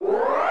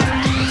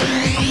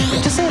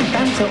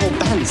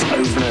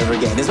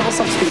Is our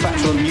subsequent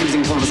factual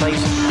amusing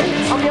conversation?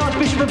 I'm the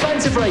Archbishop of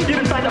Bantercast. You've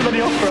been backed up on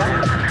the opera.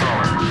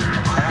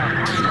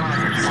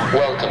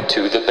 Welcome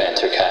to the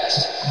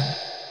Bantercast.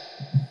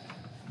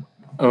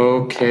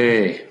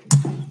 Okay.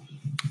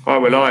 All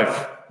right, we're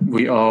live.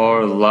 We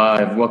are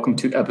live. Welcome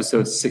to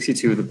episode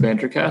 62 of the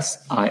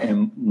Bantercast. I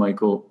am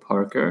Michael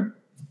Parker.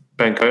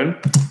 Ben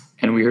Cohn.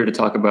 And we're here to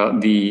talk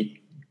about the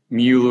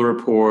Mueller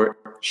report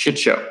shit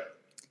show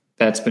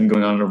that's been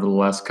going on over the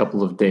last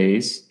couple of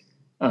days.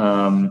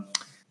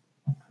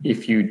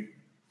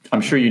 I'm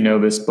sure you know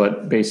this,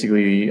 but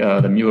basically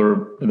the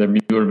Mueller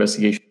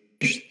investigation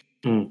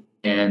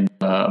and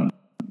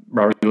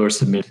Robert Mueller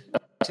submitted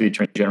to the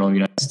Attorney General of the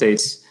United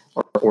States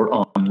a report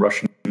on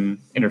Russian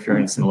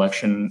interference in the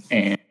election,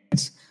 and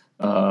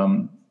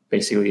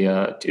basically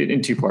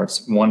in two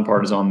parts. One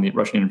part is on the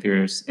Russian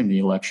interference in the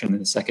election, and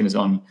the second is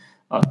on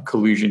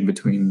collusion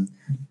between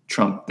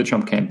the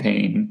Trump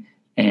campaign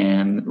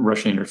and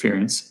Russian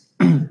interference.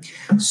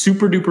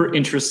 Super duper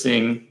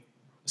interesting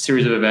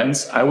series of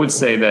events. I would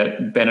say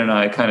that Ben and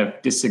I kind of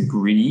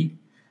disagree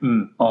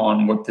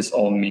on what this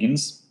all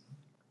means.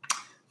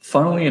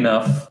 Funnily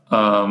enough,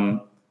 I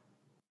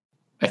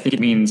think it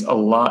means a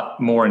lot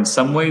more in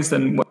some ways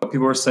than what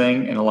people are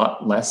saying, and a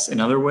lot less in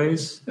other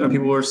ways than what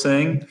people are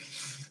saying.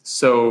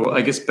 So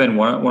I guess, Ben,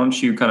 why don't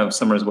you kind of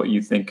summarize what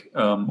you think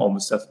all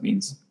this stuff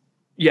means?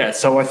 Yeah,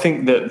 so I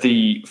think that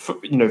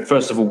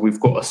first of all,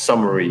 we've got a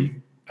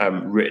summary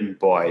written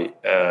by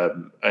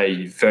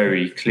a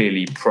very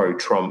clearly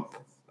pro-Trump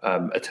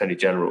Attorney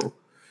General.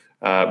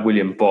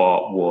 William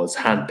Barr was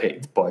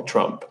handpicked by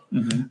Trump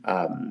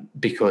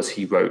because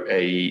he wrote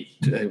a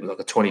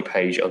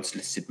 20-page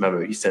unsolicited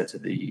memo he sent to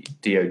the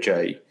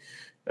DOJ.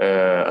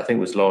 I think it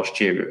was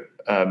last year,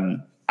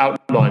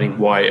 outlining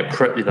why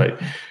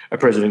a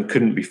president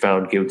couldn't be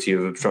found guilty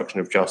of obstruction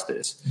of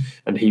justice,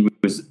 and he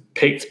was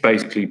picked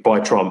basically by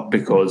Trump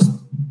because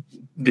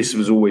this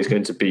was always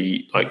going to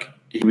be like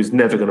he was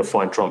never going to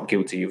find Trump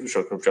guilty of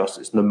obstruction of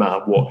justice, no matter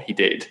what he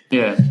did.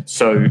 Yeah.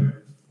 So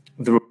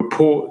the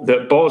report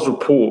that Barr's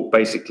report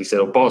basically said,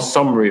 or Barr's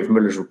summary of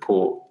Mueller's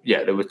report,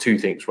 there were two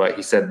things, right?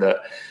 He said that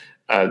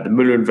the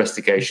Mueller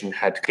investigation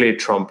had cleared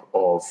Trump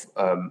of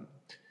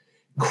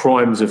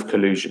crimes of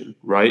collusion,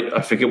 right?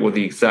 I forget what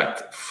the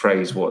exact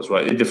phrase was,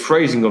 right? The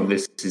phrasing of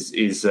this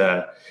is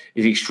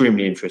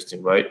extremely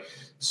interesting, right?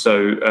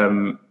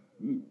 So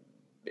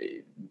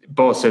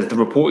Barr says the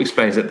report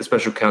explains that the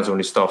special counsel and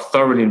his staff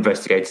thoroughly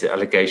investigated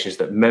allegations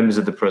that members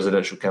of the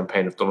presidential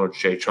campaign of Donald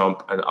J.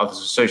 Trump and others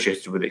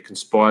associated with it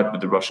conspired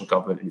with the Russian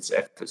government in its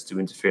efforts to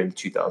interfere in the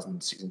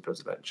 2016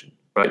 presidential election,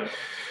 right?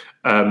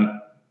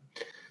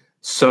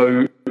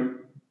 So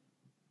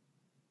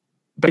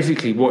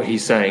basically what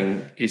he's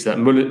saying is that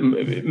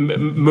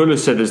Mueller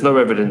said there's no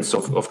evidence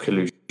of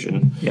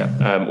collusion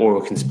or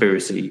a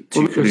conspiracy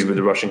to collude with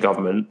the Russian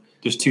government.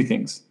 There's two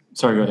things.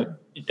 Sorry, go ahead.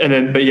 And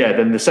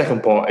then the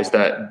second part is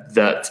that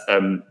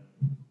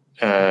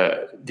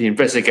the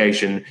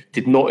investigation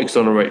did not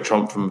exonerate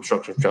Trump from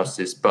obstruction of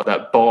justice, but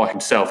that Barr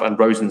himself and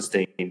Rod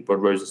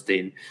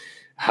Rosenstein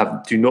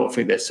do not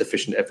think there's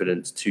sufficient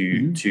evidence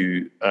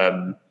to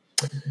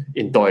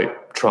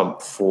indict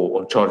Trump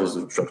on charges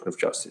of obstruction of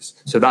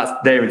justice. So that's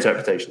their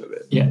interpretation of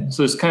it. Yeah.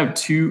 So there's kind of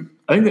two.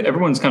 I think that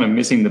everyone's kind of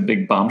missing the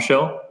big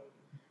bombshell.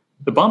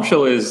 The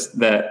bombshell is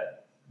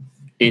that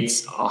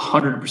it's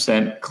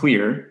 100%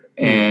 clear.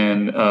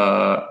 And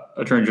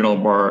Attorney General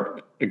Barr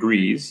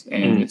agrees,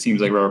 and it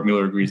seems like Robert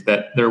Mueller agrees,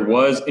 that there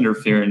was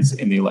interference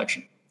in the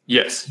election.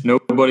 Yes.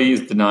 Nobody is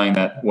denying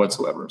that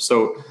whatsoever.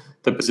 So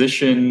the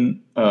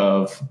position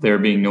of there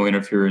being no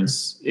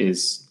interference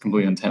is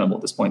completely untenable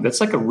at this point.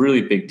 That's like a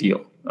really big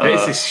deal.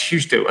 It's a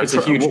huge deal. It's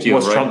a huge deal,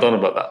 What's right? Trump done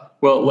about that?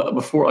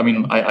 Well,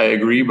 I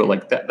agree, but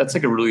like that's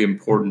like a really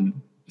important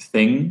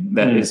thing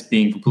that is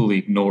being completely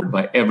ignored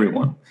by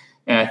everyone.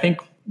 And I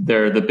think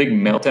the big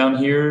meltdown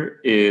here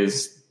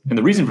is, and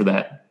the reason for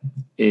that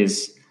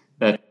is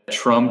that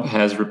Trump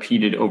has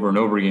repeated over and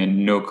over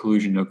again, no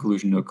collusion, no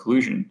collusion, no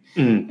collusion.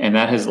 And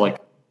that has like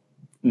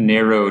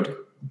narrowed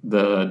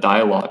the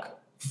dialogue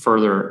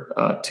further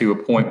to a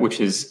point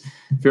which is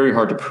very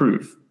hard to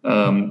prove.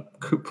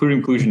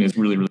 Proving collusion is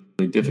really,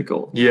 really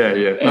difficult. Yeah.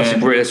 That's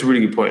a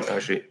really good point,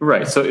 actually.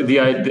 Right. So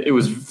it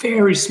was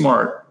very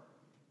smart.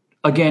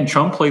 Again,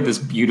 Trump played this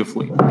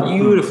beautifully.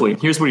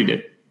 Here's what he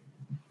did.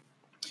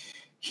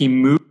 He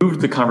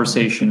moved the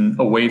conversation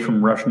away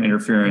from Russian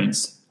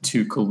interference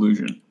to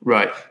collusion.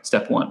 Right.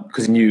 Step one.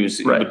 Because he knew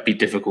it would be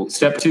difficult.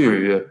 Step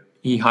two,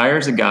 he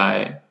hires a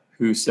guy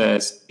who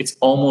says it's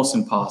almost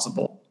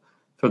impossible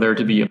for there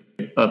to be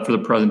for the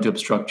president to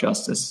obstruct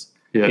justice.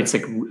 Yeah. It's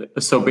like,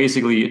 so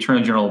basically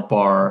Attorney General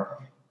Barr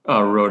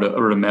wrote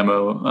a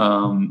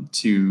memo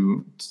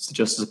to the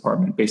Justice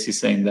Department basically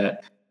saying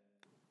that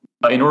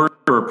in order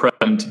for a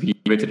president to be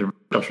convicted of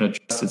obstruction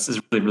of justice is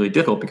really, really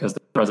difficult because the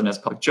president has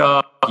a public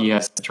job, he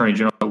has an attorney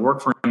general to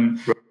work for him.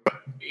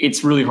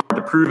 It's really hard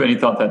to prove, and he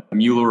thought that the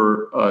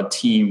Mueller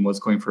team was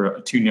going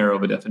for too narrow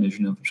of a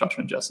definition of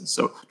obstruction of justice.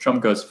 So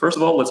Trump goes, first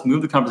of all, let's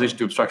move the conversation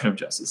to obstruction of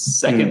justice.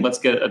 Second, let's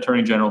get an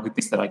attorney general who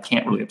thinks that I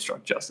can't really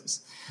obstruct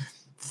justice.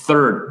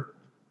 Third,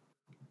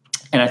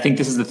 and I think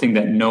this is the thing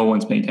that no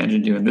one's paying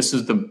attention to, and this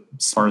is the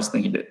smartest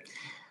thing he did,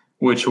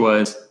 which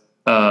was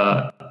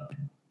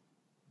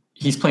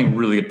he's playing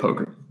really good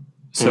poker.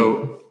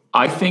 So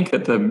I think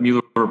that the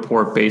Mueller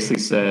report basically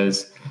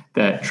says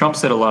that Trump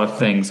said a lot of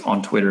things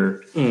on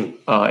Twitter in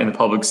the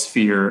public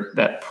sphere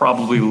that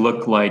probably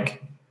look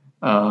like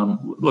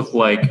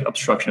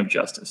obstruction of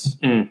justice,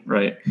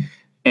 right?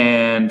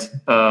 And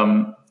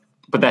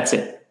but that's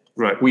it.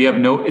 Right. We have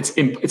no.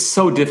 It's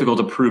so difficult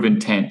to prove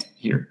intent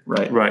here,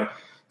 right? Right.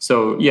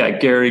 So yeah,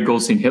 Gary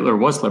Goldstein Hitler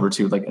was clever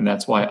too, and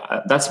that's why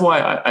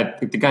I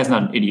think the guy's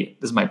not an idiot.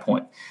 This is my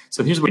point.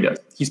 So here's what he does: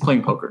 he's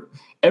playing poker.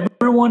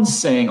 Everyone's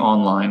saying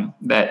online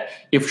that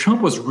if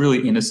Trump was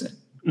really innocent,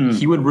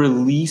 he would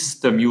release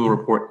the Mueller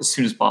report as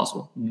soon as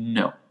possible.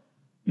 No,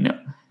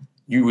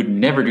 you would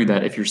never do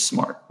that if you're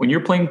smart. When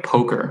you're playing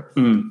poker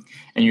and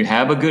you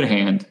have a good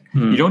hand,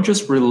 you don't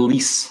just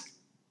release.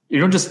 You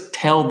don't just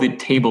tell the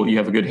table you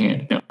have a good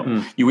hand. No,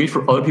 you wait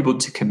for other people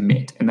to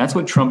commit. And that's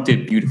what Trump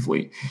did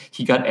beautifully.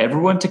 He got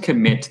everyone to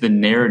commit to the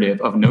narrative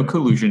of no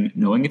collusion,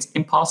 knowing it's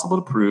impossible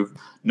to prove,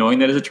 knowing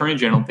that his attorney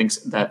general thinks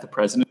that the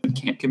president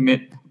can't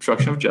commit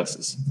obstruction of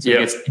justice. So he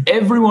gets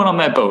everyone on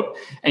that boat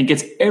and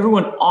gets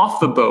everyone off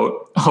the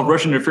boat of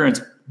Russian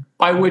interference,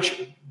 by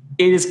which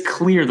it is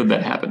clear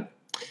that happened.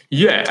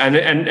 Yeah, and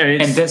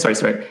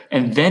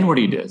then what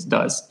he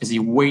does is he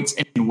waits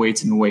and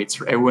waits and waits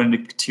for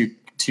everyone to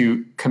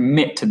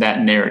commit to that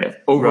narrative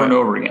over and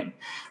over again,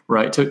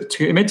 right? To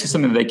commit to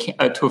something that they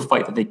can't, to a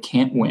fight that they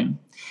can't win,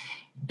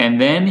 and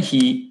then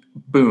he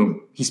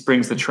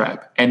springs the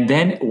trap. And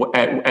then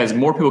as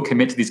more people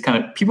commit to these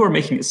kind of people are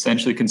making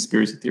essentially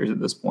conspiracy theories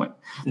at this point.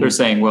 They're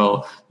saying,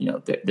 well,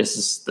 this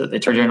is the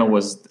attorney general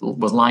was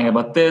lying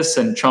about this,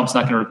 and Trump's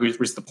not going to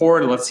release the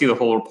report. Let's see the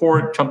whole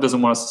report. Trump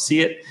doesn't want us to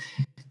see it,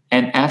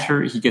 and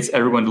after he gets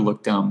everyone to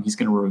look dumb, he's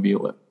going to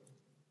reveal it.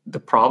 The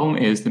problem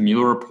is the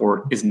Mueller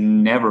report is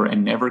never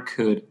and never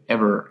could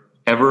ever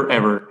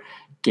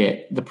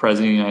get the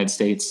president of the United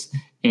States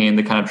in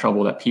the kind of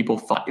trouble that people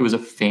thought it was a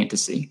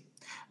fantasy,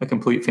 a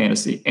complete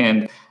fantasy.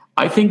 And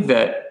I think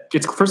that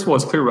first of all,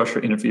 it's clear Russia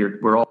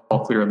interfered. We're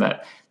all clear on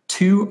that.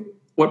 Two,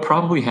 what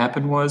probably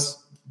happened was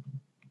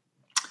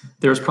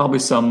there was probably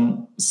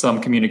some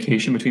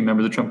communication between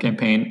members of the Trump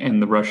campaign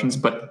and the Russians,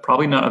 but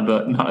probably not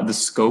of the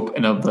scope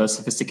and of the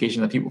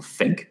sophistication that people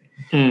think.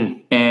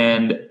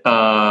 And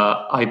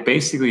I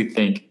basically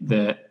think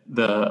that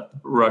the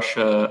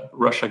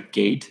Russia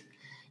gate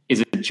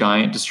is a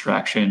giant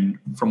distraction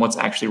from what's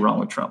actually wrong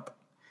with Trump.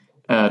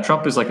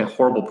 Trump is like a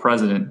horrible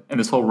president, and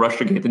this whole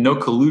Russia gate, the no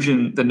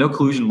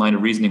collusion line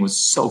of reasoning was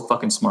so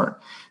fucking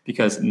smart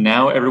because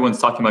now everyone's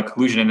talking about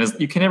collusion, and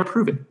you can never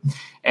prove it.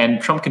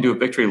 And Trump can do a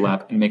victory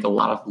lap and make a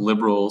lot of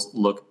liberals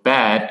look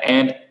bad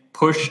and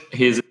push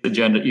his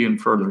agenda even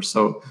further.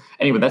 So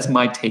anyway, that's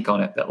my take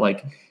on it. That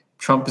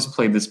Trump has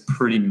played this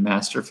pretty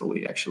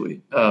masterfully,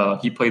 actually.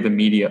 He played the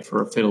media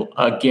for a fiddle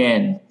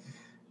again.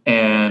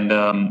 And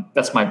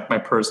that's my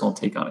personal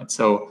take on it.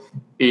 So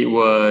it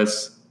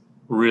was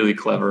really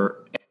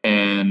clever.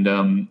 And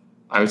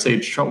I would say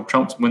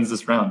Trump wins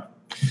this round.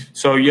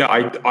 So, yeah,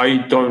 I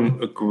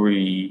don't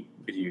agree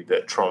with you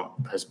that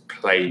Trump has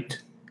played.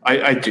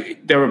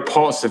 There are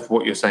parts of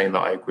what you're saying that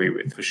I agree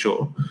with, for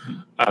sure.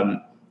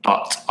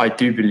 But I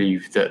do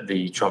believe that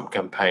the Trump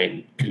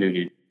campaign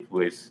colluded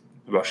with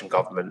the Russian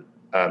government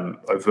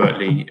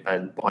overtly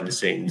and behind the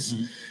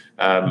scenes.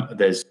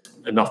 There's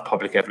enough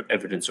public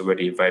evidence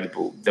already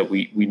available that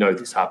we know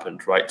this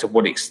happened, right? To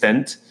what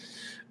extent,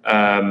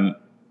 to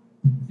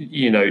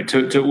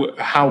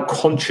how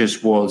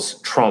conscious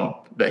was Trump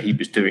that he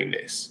was doing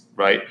this,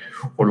 right?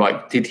 Or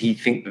did he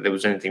think that there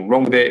was anything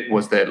wrong with it?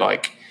 Was there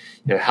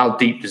how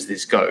deep does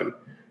this go?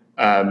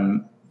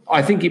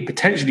 I think it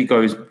potentially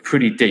goes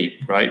pretty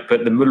deep, right?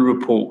 But the Mueller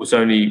report was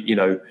only,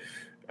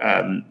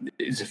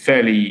 it's a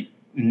fairly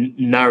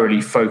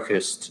narrowly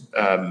focused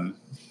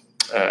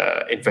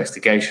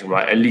investigation,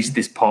 right? At least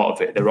this part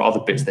of it. There are other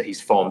bits that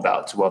he's farmed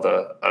out to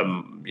other,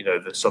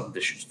 the southern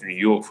districts of New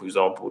York, for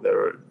example. There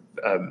are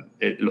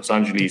Los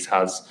Angeles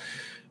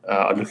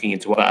are looking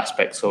into other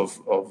aspects of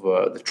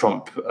the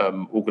Trump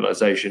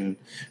organization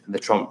and the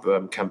Trump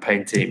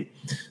campaign team.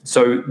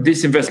 So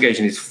this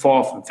investigation is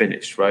far from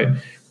finished, right?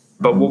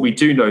 But what we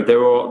do know, there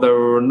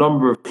are a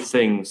number of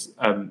things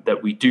that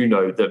we do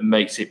know that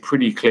makes it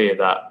pretty clear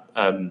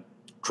that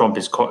Trump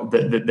is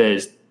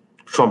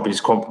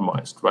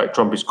compromised, right?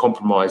 Trump is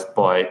compromised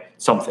by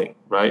something,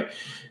 right?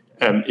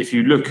 If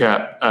you look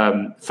at,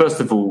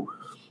 first of all,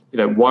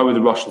 why were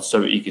the Russians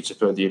so eager to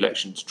throw the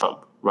election to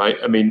Trump, right?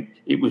 I mean,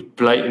 it was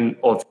blatant,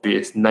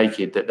 obvious,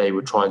 naked that they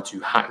were trying to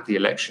hack the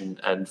election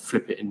and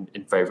flip it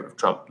in favor of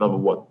Trump, number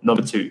one.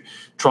 Number two,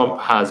 Trump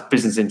has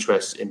business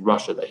interests in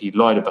Russia that he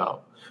lied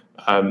about.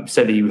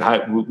 Said he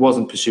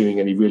wasn't pursuing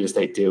any real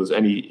estate deals,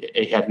 and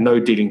he had no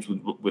dealings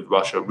with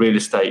Russia, real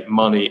estate,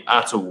 money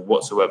at all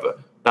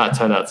whatsoever. That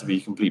turned out to be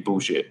complete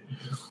bullshit,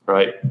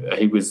 right?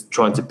 He was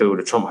trying to build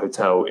a Trump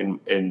hotel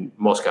in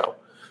Moscow.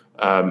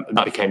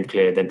 That became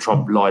clear. Then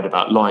Trump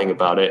lying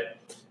about it.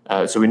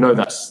 So we know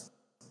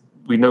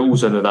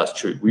also know that's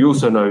true. We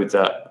also know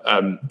that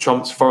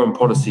Trump's foreign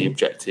policy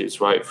objectives,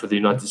 right, for the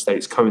United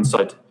States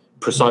coincide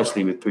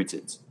precisely with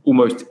Putin's,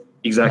 almost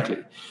exactly.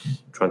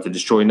 Trying to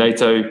destroy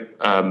NATO,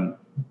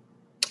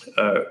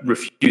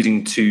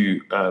 refusing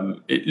to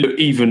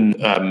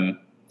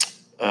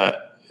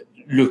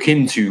look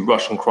into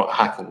Russian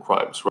hacking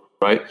crimes,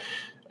 right?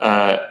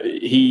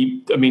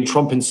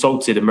 Trump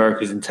insulted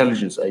America's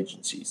intelligence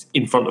agencies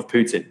in front of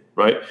Putin,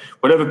 right?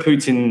 Whatever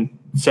Putin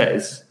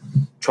says,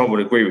 Trump would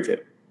agree with him.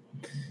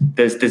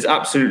 There's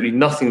absolutely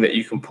nothing that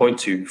you can point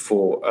to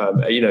for,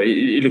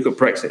 you look at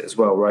Brexit as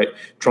well, right?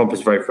 Trump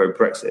is very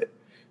pro-Brexit.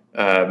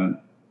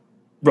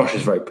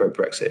 Russia's very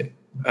pro-Brexit.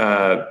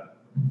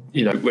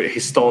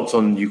 His stance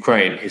on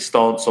Ukraine, his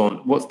stance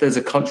on there's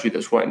a country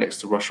that's right next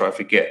to Russia, I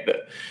forget,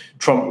 that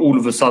Trump all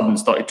of a sudden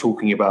started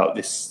talking about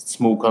this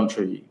small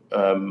country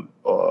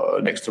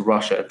next to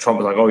Russia. Trump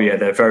was like, oh yeah,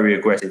 they're very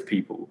aggressive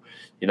people.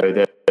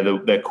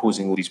 They're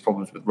causing all these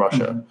problems with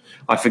Russia.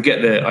 Mm-hmm. I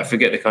forget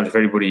the country. If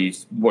anybody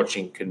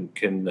watching can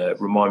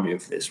remind me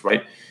of this,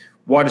 right?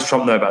 Why does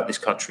Trump know about this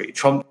country?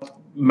 Trump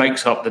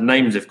makes up the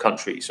names of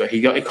countries. So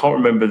he can't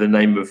remember the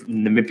name of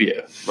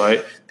Namibia,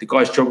 right? The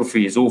guy's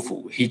geography is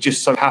awful. He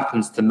just so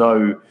happens to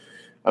know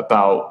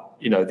about,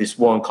 this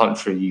one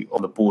country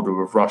on the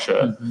border of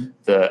Russia,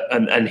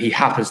 mm-hmm. and he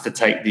happens to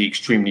take the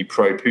extremely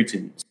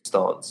pro-Putin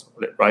stance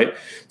on it, right?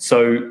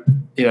 So,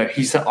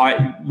 he said,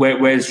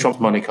 where's Trump's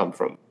money come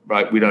from,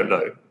 right? We don't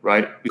know,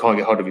 right? We can't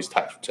get hold of his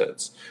tax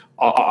returns.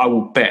 I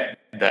will bet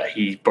that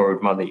he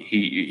borrowed money.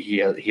 He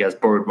has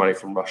borrowed money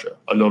from Russia,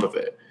 a lot of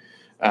it.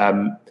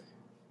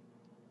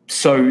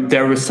 So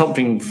there is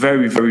something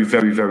very, very,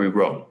 very, very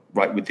wrong,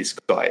 right, with this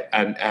guy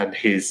and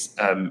his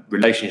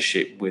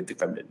relationship with the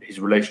Kremlin, his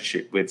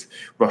relationship with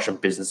Russian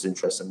business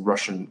interests and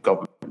Russian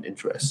government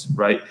interests,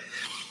 right?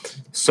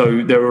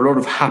 So there are a lot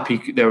of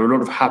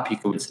happy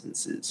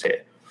coincidences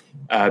here.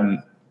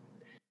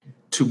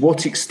 To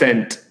what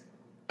extent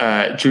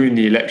during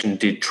the election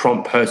did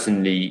Trump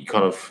personally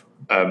kind of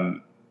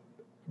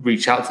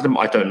reach out to them?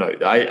 I don't know.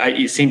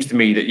 It seems to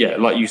me that, yeah,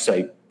 like you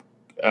say,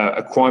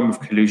 a crime of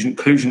collusion.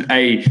 Collusion,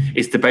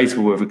 it's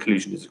debatable whether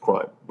collusion is a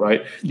crime,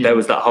 right? Yeah. There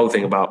was that whole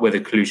thing about whether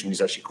collusion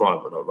is actually a crime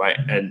or not, right?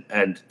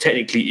 And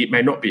technically, it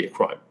may not be a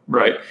crime,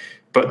 right?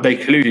 But they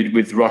colluded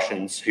with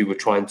Russians who were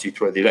trying to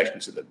throw the election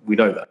to them. We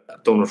know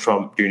that. Donald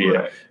Trump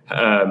Jr.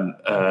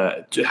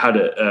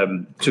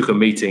 Took a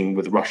meeting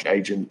with a Russian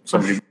agent,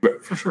 somebody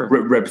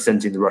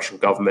representing the Russian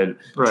government.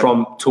 Right.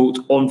 Trump talked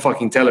on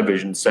fucking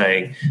television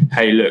saying,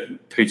 "Hey, look,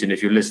 Putin,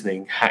 if you're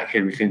listening, hack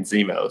Hillary Clinton's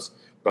emails."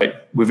 Right,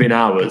 within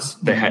hours,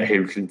 they had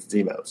Hillary Clinton's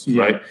emails.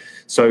 Yeah. Right,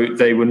 so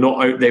they were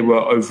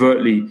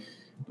overtly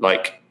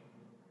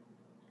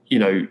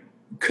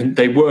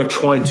they were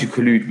trying to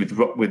collude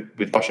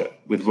with Russia,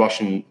 with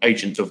Russian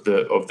agents of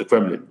the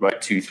Kremlin, right,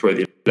 to throw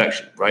the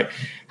election. Right,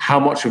 how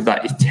much of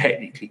that is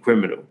technically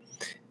criminal?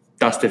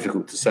 That's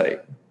difficult to say.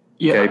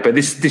 Yeah, okay? But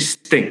this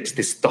stinks.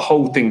 The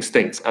whole thing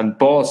stinks. And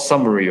Barr's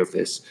summary of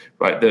this,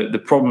 right? The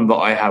problem that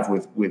I have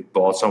with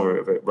Barr's summary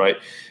of it, right,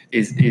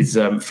 is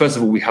first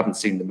of all, we haven't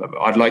seen the memo.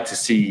 I'd like to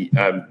see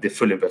the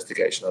full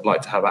investigation. I'd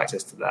like to have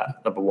access to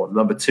that. Number one.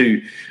 Number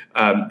two,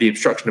 the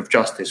obstruction of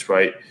justice,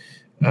 right?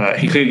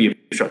 He clearly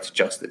obstructed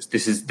justice.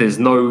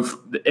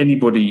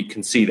 Anybody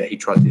can see that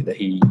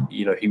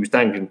he was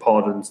dangling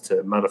pardons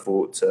to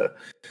Manafort,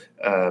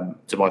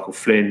 to Michael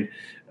Flynn.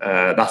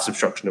 That's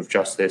obstruction of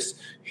justice.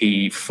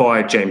 He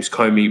fired James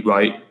Comey,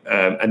 right,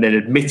 and then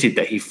admitted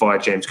that he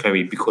fired James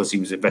Comey because he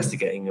was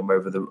investigating him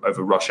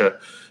over Russia.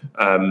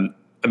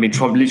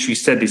 Trump literally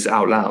said this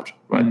out loud,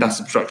 right? Mm-hmm. That's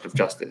obstruction of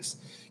justice.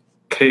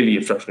 Clearly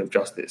obstruction of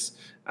justice.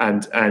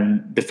 And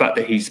the fact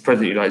that he's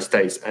president of the United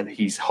States and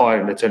he's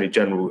hired an attorney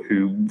general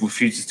who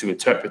refuses to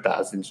interpret that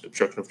as an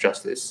obstruction of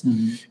justice,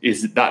 mm-hmm.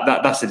 is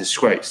that's a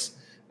disgrace.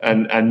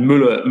 And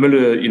Mueller,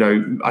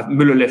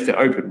 Mueller left it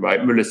open,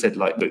 right? Mueller said,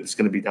 look, it's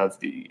going to be down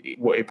to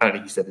what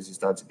apparently he said is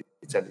down to the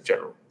attorney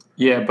general.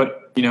 Yeah,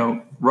 but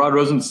Rod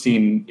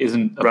Rosenstein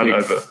isn't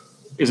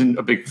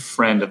a big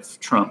friend of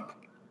Trump,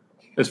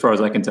 as far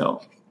as I can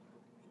tell.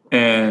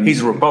 And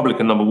he's a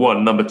Republican, number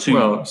one. Number two,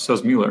 well,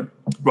 so's Mueller,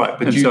 right?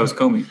 But so is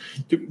Comey.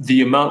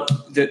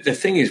 The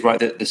thing is, right,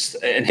 that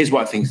and here's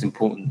what I think is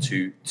important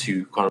to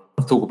kind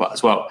of talk about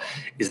as well,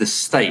 is the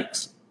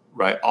stakes,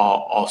 right,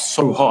 are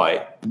so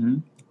high. Mm-hmm.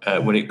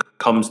 When it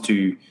comes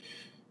to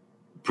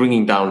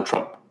bringing down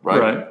Trump,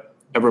 right?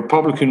 A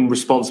Republican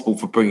responsible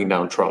for bringing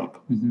down Trump,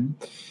 mm-hmm.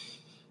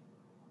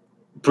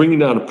 bringing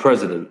down a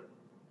president,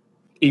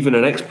 even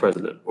an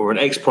ex-president or an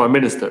ex-prime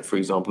minister, for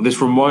example.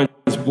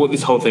 What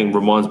this whole thing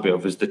reminds me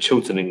of is the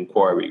Chilton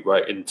inquiry,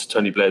 right, into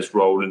Tony Blair's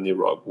role in the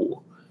Iraq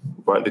War,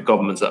 right? The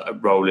government's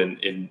role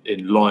in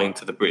lying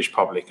to the British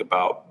public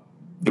about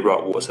the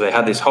Iraq War. So they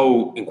had this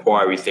whole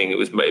inquiry thing. It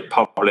was made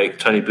public.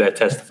 Tony Blair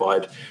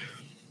testified.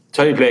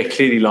 Tony Blair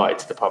clearly lied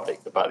to the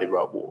public about the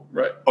Iraq War,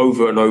 right?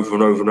 Over and over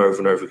and over and over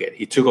and over again.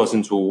 He took us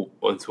into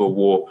a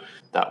war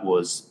that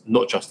was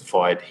not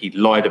justified. He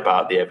lied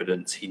about the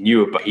evidence. He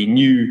knew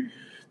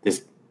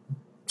there's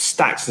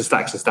stacks and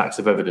stacks and stacks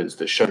of evidence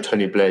that show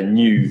Tony Blair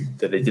knew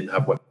that they didn't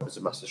have weapons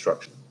of mass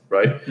destruction,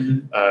 right?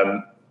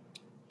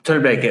 Tony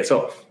Blair gets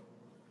off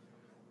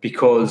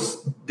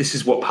because this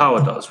is what power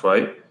does,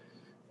 right?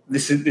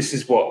 This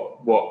is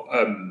what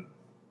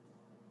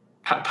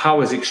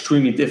power is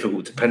extremely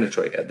difficult to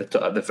penetrate at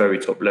the very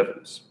top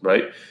levels,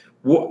 right?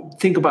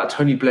 Think about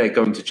Tony Blair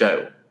going to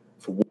jail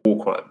for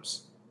war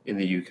crimes in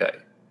the UK.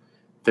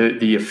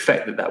 The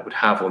effect that would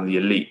have on the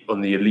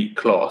elite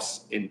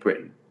class in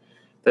Britain.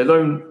 They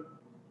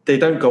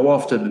don't go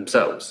after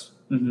themselves,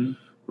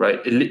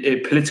 right?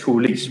 Political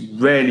elites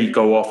rarely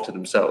go after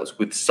themselves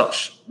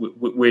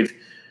with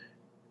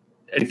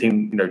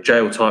anything,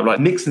 jail time. Like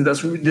Nixon,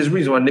 there's a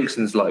reason why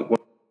Nixon's like one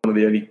of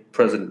the only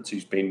presidents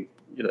who's been,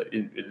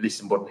 at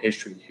least in modern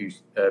history,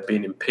 who's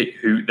been impeached.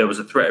 Who there was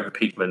a threat of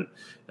impeachment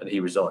and he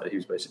resigned. He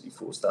was basically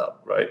forced out,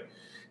 right?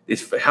 It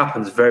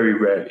happens very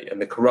rarely, and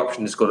the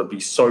corruption has got to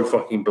be so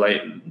fucking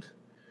blatant,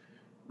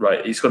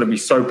 right? It's got to be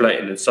so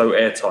blatant and so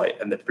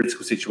airtight, and the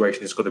political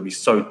situation has got to be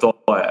so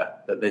dire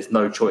that there's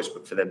no choice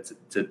but for them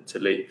to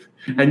leave.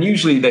 And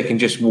usually they can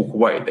just walk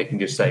away. They can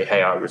just say,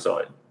 hey, I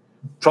resign.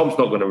 Trump's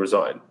not going to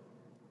resign,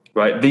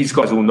 right? These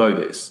guys all know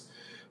this.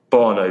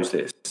 Barr knows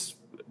this.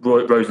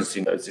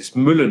 Rosenstein knows this.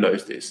 Mueller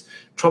knows this.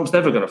 Trump's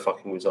never going to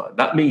fucking resign.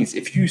 That means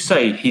if you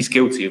say he's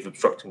guilty of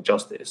obstructing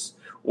justice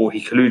or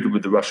he colluded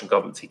with the Russian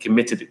government, he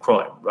committed a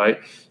crime, right?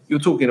 You're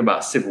talking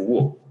about civil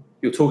war.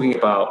 You're talking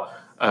about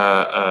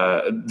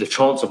the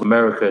chance of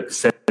America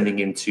descending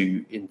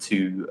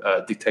into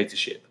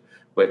dictatorship,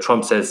 where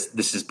Trump says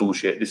this is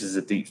bullshit, this is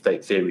a deep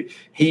state theory.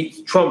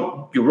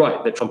 You're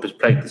right that Trump has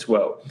played this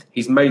well.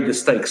 He's made the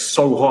stakes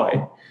so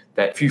high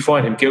that if you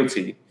find him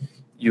guilty,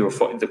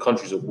 the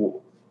country's at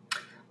war.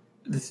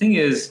 The thing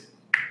is,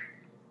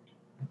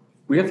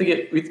 we have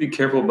to be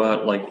careful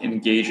about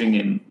engaging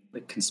in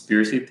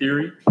conspiracy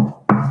theory,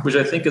 which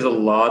I think is a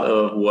lot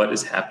of what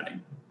is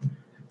happening.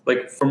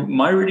 From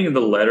my reading of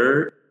the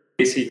letter,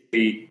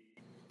 basically,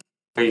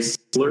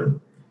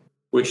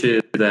 which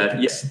is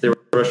that yes, there was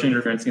Russian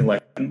interference in the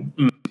election.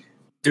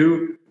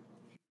 2,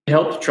 it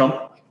helped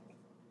Trump.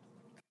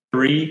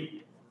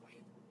 3,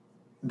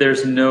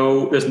 there's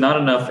not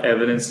enough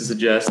evidence to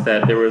suggest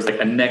that there was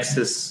a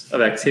nexus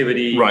of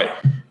activity. Right.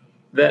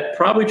 That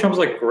probably Trump's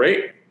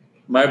great,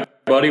 my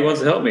buddy wants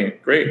to help me.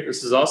 Great,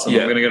 this is awesome. I'm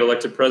going to get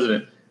elected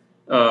president.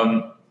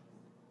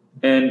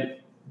 And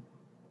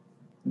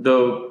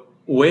the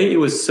way it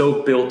was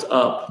so built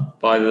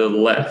up by the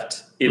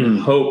left in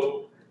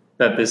hope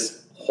that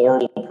this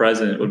horrible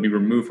president would be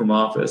removed from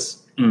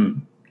office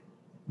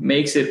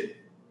makes it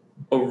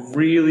a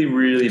really,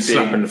 really big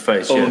slap in the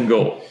face, own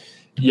goal.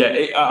 Yeah,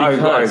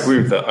 I agree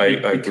with that.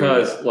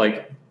 Because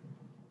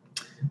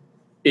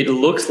it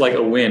looks like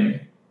a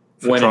win.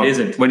 When Trump, it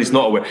isn't. When it's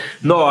not a win.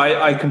 No,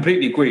 I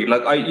completely agree.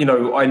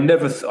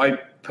 I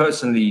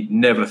personally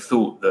never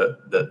thought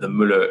that the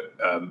Mueller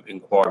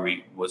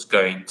inquiry was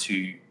going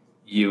to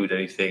yield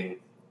anything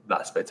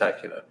that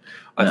spectacular.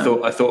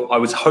 I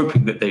was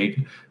hoping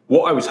that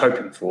what I was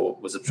hoping for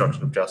was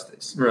obstruction of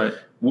justice. Right.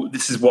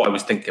 This is what I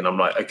was thinking. I'm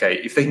like,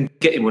 okay, if they can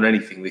get him on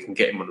anything, they can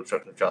get him on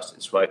obstruction of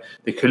justice, right?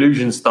 The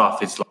collusion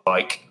stuff is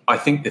I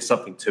think there's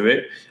something to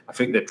it. I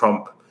think that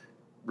Trump,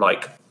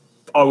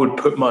 I would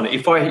put money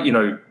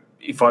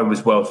if I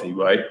was wealthy,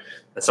 right,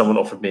 and someone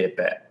offered me a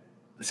bet,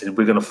 they said,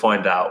 we're going to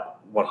find out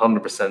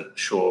 100%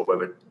 sure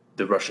whether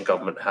the Russian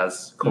government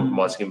has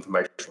compromising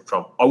information from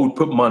Trump, I would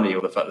put money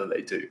on the fact that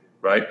they do,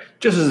 right?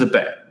 Just as a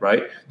bet,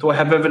 right? Do I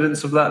have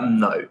evidence of that?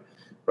 No,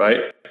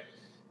 right?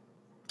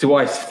 Do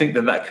I think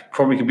that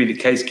probably could be the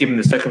case given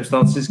the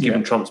circumstances,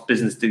 given Trump's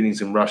business dealings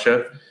in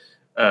Russia?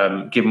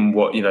 Given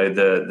what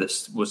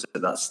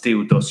that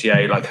Steele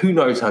dossier, who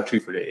knows how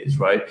truthful it is,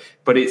 right?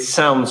 But it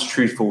sounds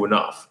truthful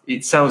enough.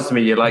 It sounds to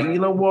me you're you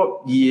know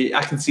what? Yeah,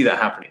 I can see that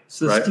happening.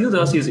 So the Steele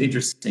dossier is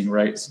interesting,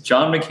 right? So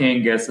John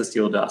McCain gets the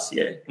Steele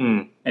dossier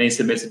and he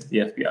submits it to the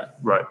FBI,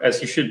 right?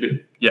 As he should do,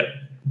 yeah,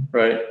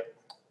 right.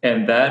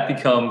 And that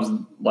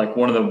becomes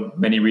one of the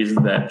many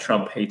reasons that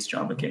Trump hates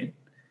John McCain.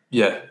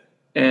 Yeah,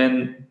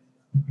 and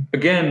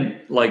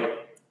again,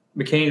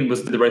 McCain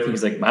was the right thing.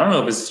 He's I don't know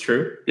if this is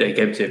true. Yeah, he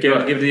gave it to give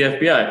it to the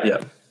FBI.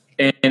 Yeah.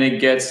 And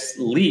it gets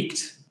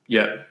leaked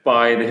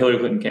by the Hillary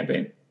Clinton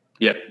campaign.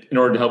 Yeah. In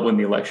order to help win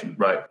the election.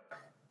 Right.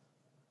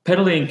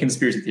 Peddling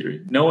conspiracy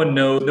theory. No one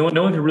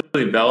can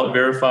really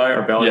verify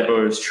or validate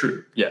whether it's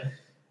true. Yeah.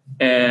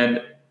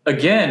 And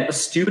again, a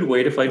stupid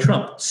way to fight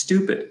Trump.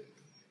 Stupid.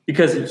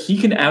 Because he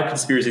can out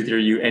conspiracy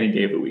theory you any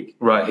day of the week.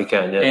 Right, he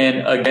can, yeah.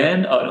 And again,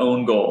 an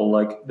own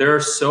goal. There are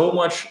so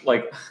much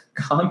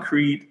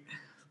concrete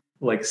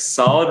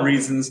solid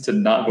reasons to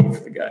not vote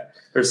for the guy.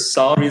 There's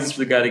solid reasons for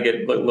the guy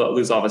to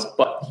lose office.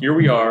 But here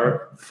we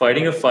are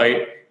fighting a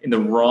fight in the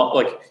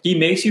wrong. He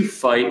makes you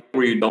fight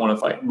where you don't want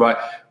to fight. Right.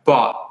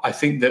 But I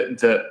think that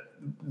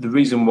the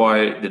reason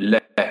why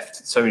the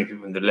left, so many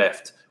people in the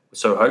left, were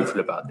so hopeful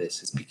about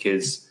this is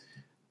because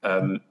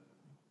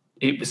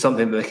it was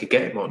something that they could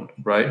get him on,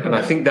 right? And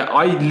I think that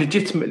I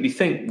legitimately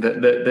think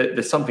that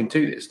there's something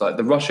to this. Like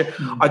the Russia,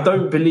 I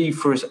don't believe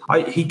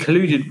he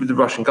colluded with the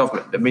Russian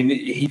government. I mean,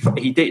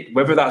 he did,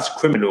 whether that's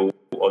criminal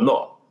or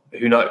not,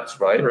 who knows,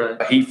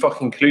 right? He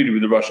fucking colluded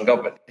with the Russian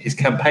government. His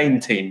campaign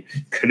team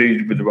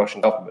colluded with the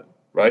Russian government,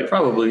 right?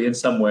 Probably in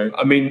some way.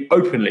 I mean,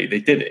 openly they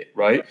did it,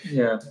 right?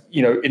 Yeah.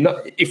 You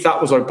know, if that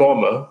was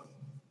Obama,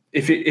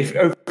 if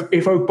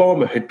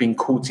Obama had been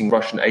courting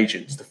Russian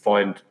agents to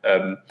find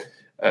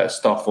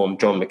stuff on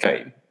John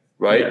McCain,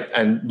 right? Yeah.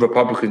 And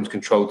Republicans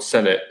controlled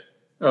Senate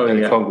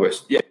and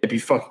Congress, it'd be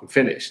fucking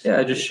finished.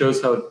 Yeah, it just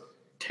shows how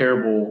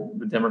terrible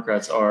the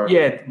Democrats are.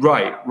 Yeah,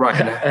 right.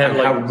 and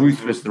how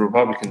ruthless the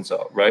Republicans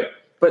are, right?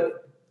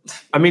 But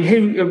I mean,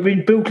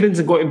 Bill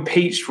Clinton got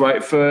impeached,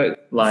 right, for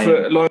lying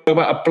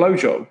about a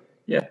blowjob.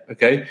 Yeah.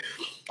 Okay.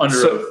 Under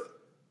oath.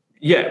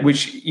 Yeah,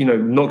 which, you know,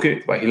 not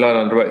good. Right, he lied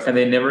under oath. And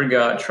they never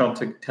got Trump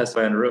to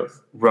testify under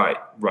oath. Right,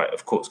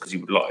 of course, because he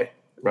would lie.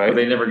 Right. But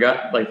they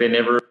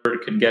never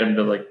could get him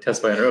to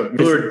testify under oath.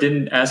 Mueller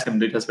didn't ask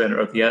him to testify under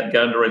oath. He got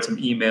him to write some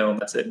email and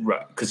that's it.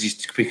 Right.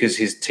 Because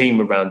his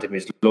team around him,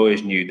 his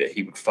lawyers knew that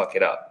he would fuck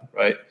it up.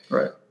 Right.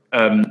 Right.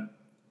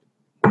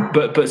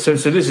 But so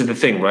this is the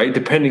thing, right?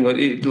 Depending on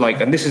it,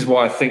 and this is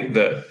why I think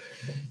that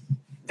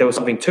there was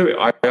something to it.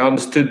 I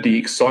understood the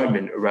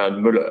excitement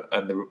around Mueller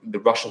and the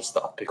Russian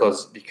stuff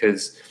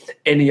because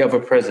any other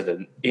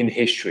president in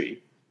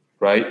history,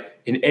 right,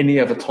 in any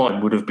other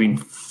time would have been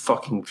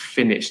fucking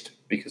finished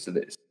because of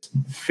this.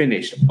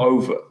 Finished,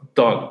 over,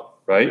 done,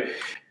 right?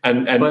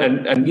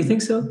 And you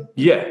think so?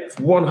 Yeah,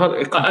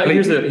 100.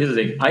 Here's the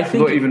thing. I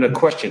think not even a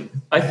question.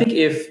 I think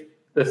if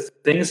the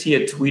things he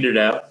had tweeted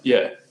out,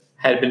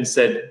 had been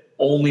said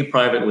only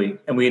privately,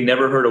 and we had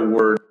never heard a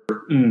word.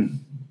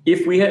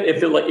 If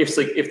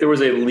there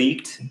was a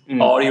leaked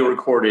audio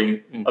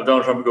recording of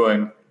Donald Trump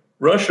going,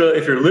 "Russia,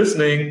 if you're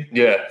listening,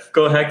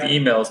 go hack the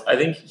emails," I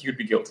think he would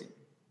be guilty.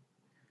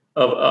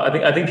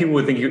 I think people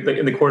would think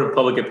in the court of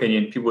public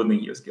opinion, people would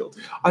think he was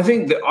guilty. I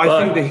think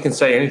that he can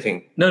say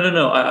anything.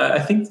 No. I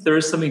think there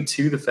is something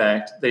to the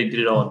fact that he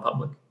did it all in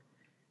public.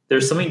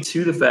 There's something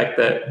to the fact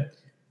that,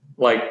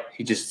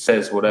 he just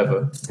says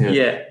whatever.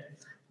 Yeah.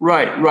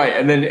 Right,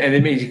 and then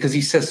it means because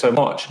he says so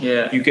much,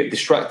 you get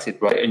distracted,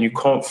 right, and you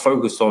can't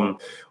focus on.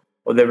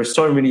 Well, there are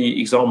so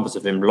many examples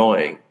of him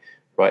lying,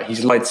 right?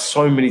 He's lied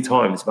so many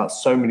times about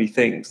so many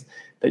things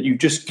that you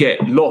just get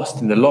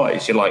lost in the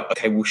lies. You're like,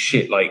 okay, well,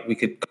 shit, we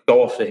could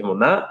go after him on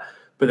that,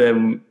 but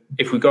then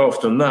if we go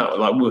after on that,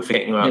 we're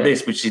forgetting about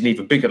this, which is an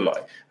even bigger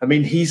lie. I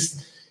mean,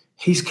 he's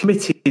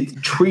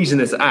committed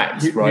treasonous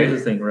acts, right?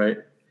 Here's the thing, right?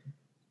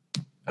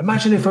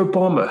 Imagine if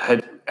Obama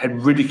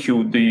had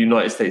ridiculed the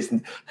United States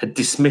and had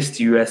dismissed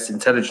US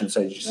intelligence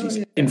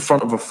agencies in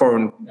front of a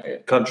foreign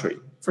country.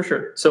 For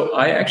sure. So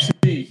I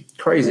actually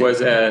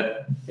was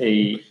at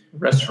a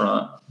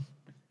restaurant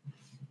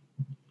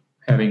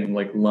having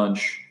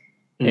lunch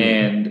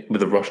and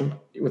with a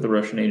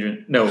Russian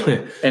agent. No,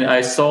 and I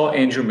saw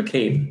Andrew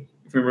McCabe.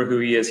 Remember who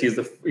he is? He was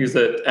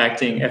the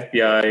acting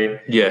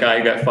FBI guy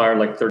who got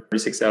fired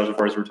 36 hours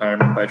before his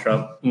retirement by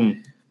Trump.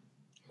 And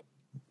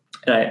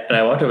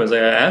I walked up. I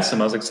asked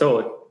him. I was like,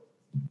 "So,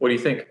 what do you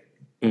think?"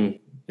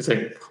 He's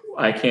like,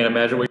 "I can't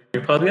imagine what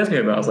you're probably asking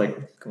me about." I was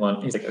like, "Come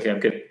on." He's like, "Okay, I'm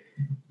good."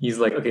 He's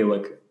like, "Okay,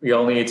 look, we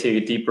all need to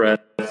take a deep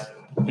breath.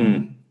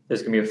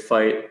 There's gonna be a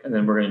fight, and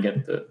then we're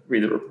gonna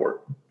read the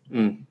report.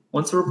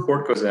 Once the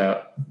report goes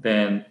out,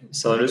 then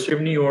Southern District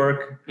of New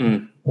York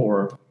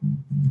or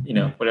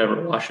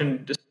whatever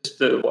Washington,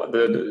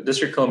 the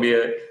District of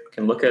Columbia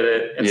can look at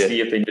it and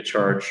see if they need to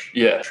charge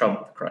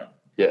Trump with a crime.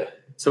 Yeah.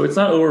 So it's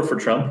not over for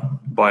Trump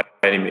by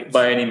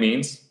any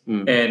means,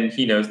 and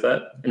he knows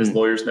that, and his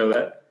lawyers know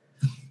that.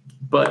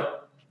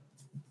 But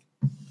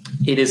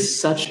it is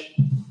such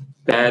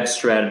bad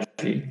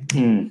strategy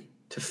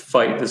to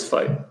fight this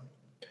fight.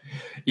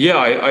 Yeah,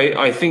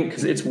 I think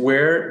because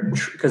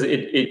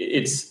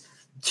it's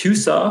too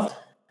soft,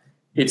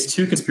 it's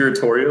too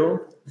conspiratorial,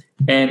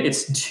 and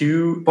it's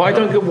too. But I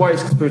don't get why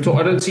it's conspiratorial.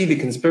 I don't see the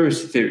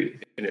conspiracy theory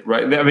in it,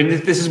 right? I mean,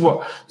 this is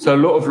what. So a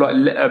lot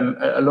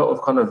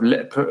of kind of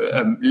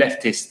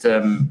leftist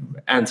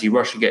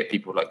anti-Russiagate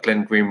people like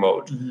Glenn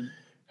Greenwald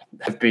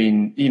have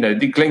been.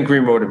 The Glenn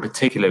Greenwald in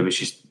particular was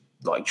just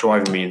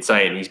driving me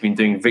insane. He's been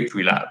doing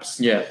victory laps.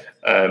 Yeah.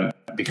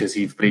 Because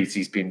he believes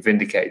he's been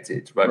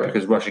vindicated, right?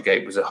 Because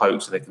Russiagate was a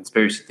hoax and a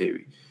conspiracy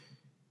theory.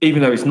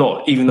 Even though it's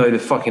not, even though the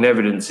fucking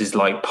evidence is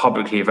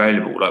publicly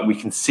available, we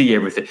can see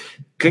everything.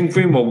 Glenn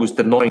Greenwald was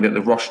denying that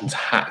the Russians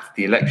hacked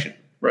the election.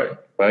 Right.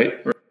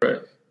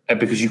 And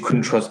because you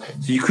couldn't trust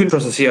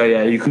the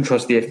CIA, you couldn't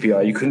trust the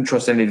FBI, you couldn't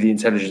trust any of the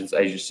intelligence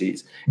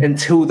agencies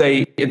until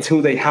they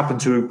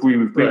happened to agree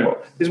with Greenwald.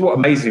 Right. This is what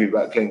amazes me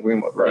about Glenn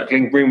Greenwald, right?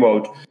 Glenn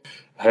Greenwald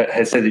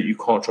has said that you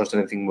can't trust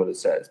anything Mueller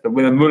says. But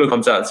when Mueller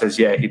comes out and says,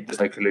 there's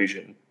no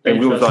collusion, then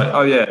we were like,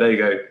 oh yeah, there you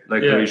go,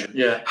 no collusion.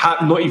 Yeah.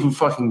 Not even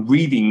fucking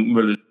reading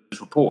Mueller's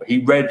report. He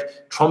read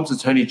Trump's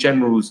Attorney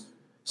General's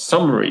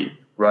summary,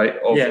 right?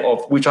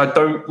 Of which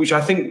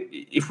I think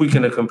if we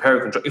can compare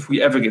and contrast, if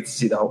we ever get to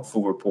see the whole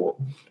full report,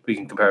 we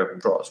can compare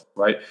and contrast,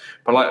 right?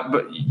 But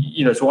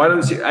so I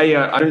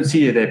don't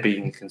see there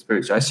being a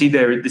conspiracy. I see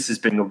this as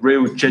being a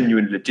real,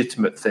 genuine,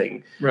 legitimate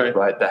thing,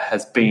 right? That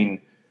has been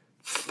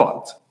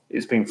fucked.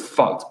 It's been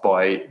fucked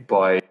by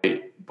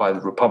the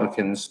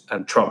Republicans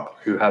and Trump,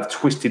 who have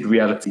twisted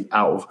reality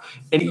out of,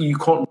 and you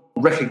can't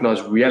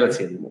recognize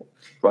reality anymore.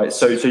 Right,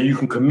 so you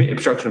can commit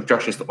obstruction of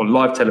justice on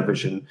live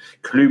television,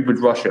 collude with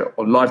Russia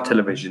on live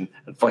television,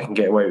 and fucking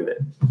get away with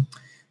it.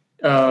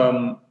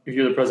 If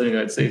you're the president of the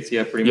United States,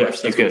 yeah, pretty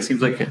much. That's what it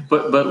seems like.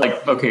 But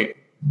like, okay,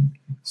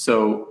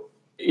 so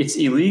it's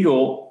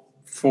illegal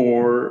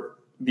for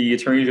the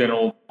Attorney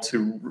General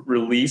to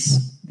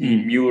release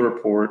the Mueller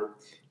report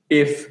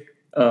if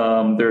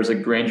there's a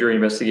grand jury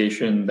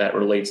investigation that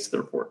relates to the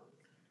report.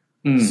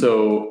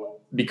 So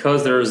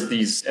because there's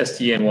these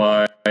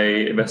SDNY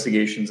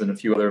investigations and a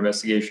few other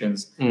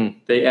investigations,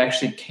 they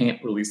actually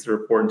can't release the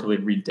report until they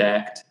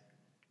redact.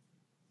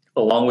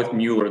 Along with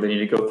Mueller, they need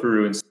to go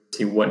through and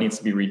see what needs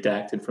to be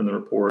redacted from the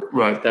report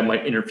that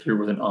might interfere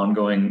with an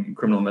ongoing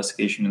criminal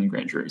investigation in the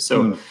grand jury.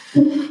 So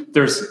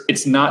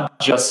it's not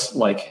just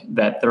like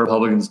that the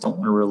Republicans don't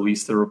want to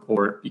release the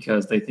report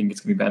because they think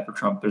it's going to be bad for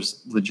Trump.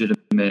 There's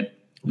legitimate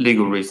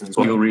legal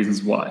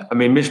reasons why. I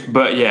mean, Mitch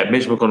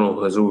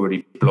McConnell has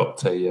already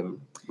blocked a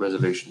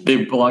resolution.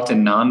 He blocked a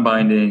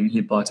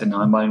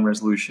non-binding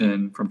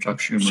resolution from Chuck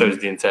Schumer. Shows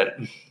the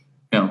intent.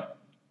 No,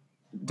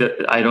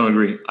 I don't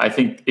agree. I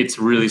think it's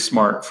really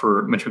smart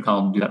for Mitch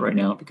McConnell to do that right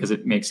now because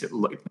it makes it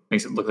look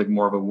like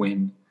more of a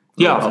win.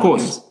 Yeah, of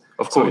course.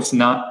 So it's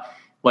not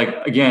like,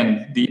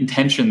 again, the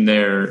intention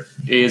there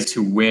is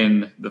to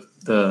win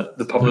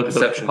the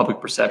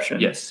public perception.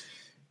 Yes,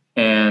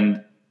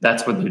 and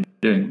that's what they're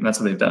doing. That's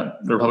what they've done.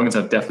 The Republicans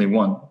have definitely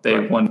won. They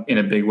won in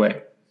a big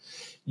way.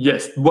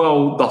 Yes.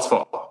 Well, thus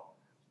far.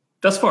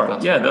 That's far.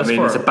 That's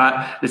far. It's a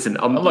bad. Listen,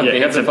 look, they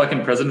have the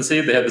fucking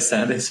presidency. They have the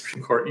Senate, the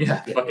Supreme Court.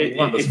 Yeah,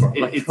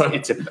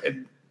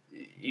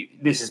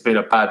 this has been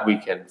a bad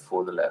weekend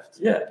for the left.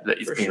 Yeah,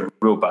 it's been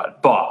real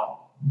bad.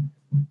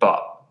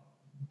 But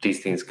these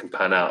things can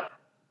pan out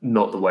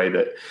not the way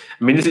that.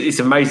 I mean, it's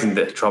amazing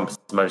that Trump has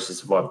managed to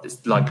survive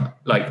this. Like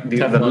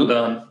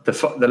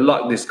the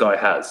luck this guy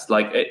has.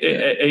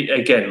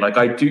 Again, like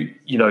I do,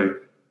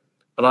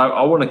 and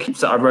I want to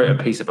keep. I wrote a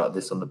piece about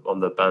this on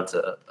the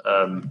banter.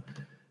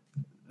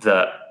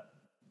 That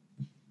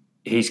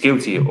he's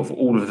guilty of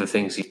all of the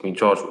things he's been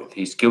charged with.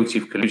 He's guilty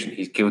of collusion.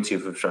 He's guilty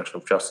of obstruction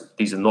of justice.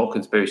 These are not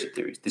conspiracy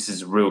theories. This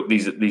is real.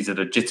 These are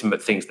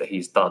legitimate things that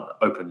he's done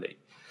openly,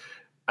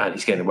 and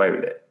he's getting away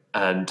with it.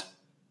 And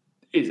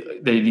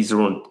these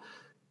are on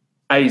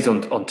A's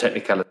on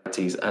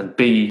technicalities, and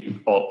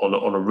B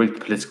on a rigged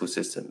political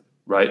system,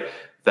 right?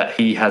 That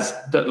he has.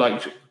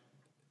 That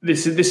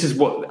this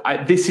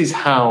is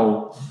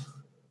how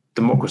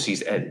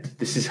democracies end.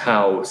 This is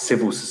how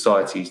civil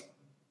societies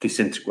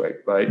disintegrate,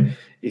 right?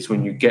 It's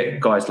when you get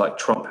guys like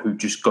Trump who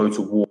just go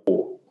to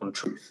war on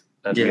truth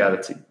and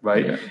reality,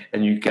 right? Yeah.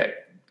 And you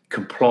get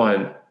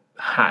compliant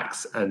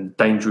hacks and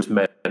dangerous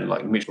men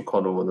like Mitch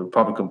McConnell and the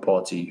Republican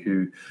Party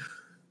who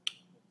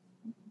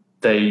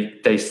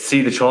they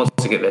see the chance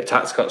to get their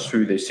tax cuts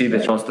through, they see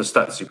their chance to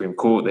stack the Supreme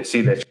Court, they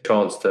see their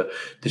chance to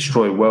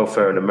destroy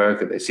welfare in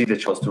America, they see their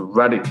chance to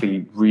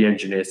radically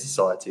re-engineer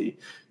society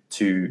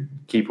to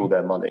keep all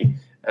their money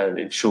and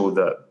ensure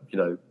that,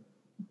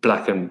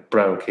 black and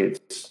brown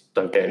kids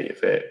don't get any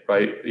of it,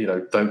 right?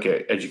 Don't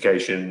get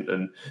education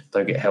and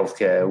don't get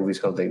healthcare, all these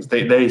kind of things.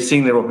 They're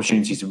seeing their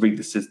opportunities to rig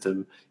the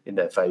system in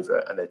their favor,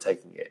 and they're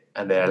taking it.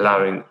 And they're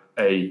allowing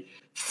a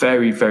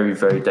very, very,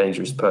 very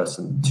dangerous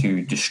person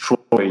to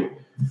destroy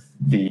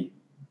the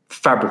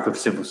fabric of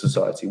civil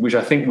society, which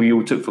I think we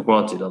all took for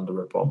granted under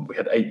Obama. We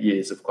had 8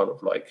 years of kind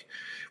of like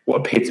what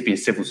appeared to be a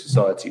civil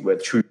society where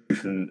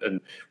truth and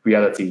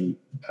reality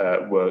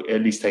were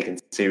at least taken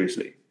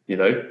seriously,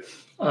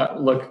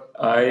 Look,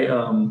 I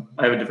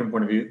have a different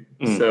point of view.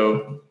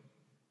 So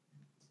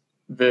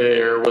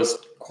there was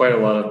quite a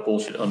lot of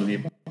bullshit under the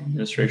Obama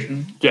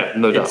administration. Yeah,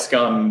 no doubt. It's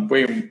gone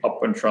way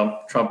up on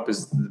Trump. Trump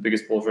is the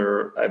biggest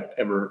bullshitter I've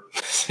ever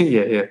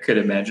could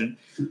imagine.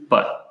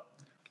 But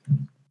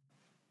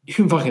you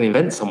can fucking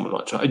invent someone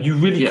like Trump. You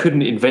really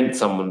couldn't invent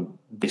someone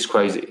this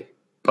crazy.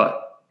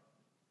 But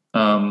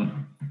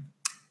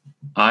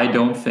I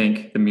don't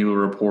think the Mueller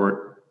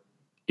report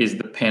is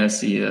the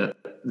panacea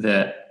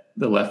that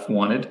the left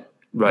wanted.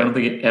 Right. I don't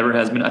think it ever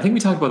has been. I think we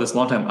talked about this a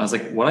long time. I was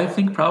like, what I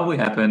think probably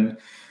happened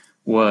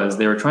was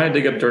they were trying to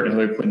dig up dirt in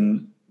Hillary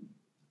Clinton.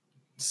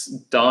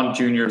 Don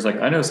Jr. was like,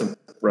 I know some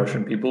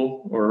Russian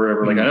people or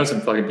whatever. Like, I know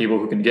some fucking people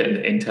who can get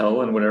into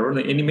intel and whatever.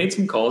 And he made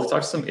some calls. He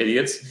talked to some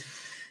idiots.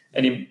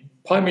 And he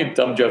probably made a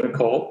dumb judgment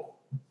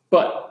call.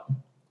 But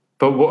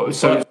what?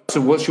 So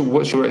what's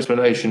your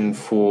explanation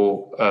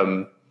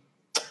for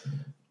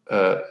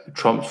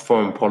Trump's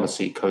foreign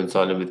policy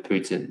coinciding with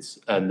Putin's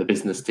and the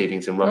business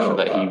dealings in Russia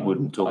that he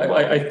wouldn't talk about?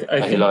 I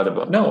think he lied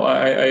about. No,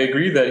 I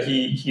agree that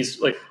he's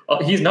like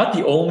he's not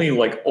the only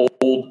like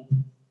old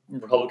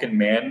Republican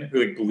man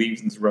who like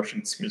believes in this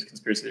Russian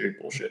conspiracy theory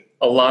bullshit.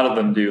 A lot of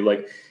them do.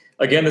 Like,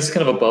 again, this is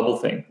kind of a bubble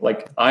thing.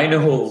 Like, I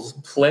know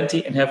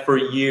plenty and have for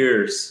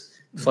years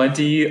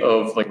plenty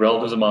of like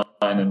relatives of mine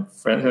and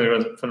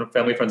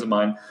family friends of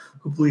mine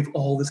who believe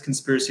all this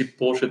conspiracy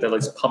bullshit that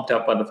like pumped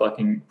out by the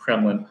fucking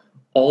Kremlin.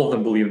 All of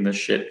them believe in this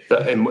shit.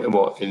 In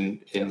what? In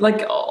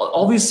like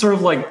all these sort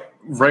of like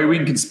right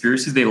wing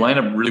conspiracies, they line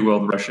up really well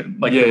with Russian,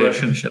 like the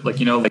Russian shit. Like,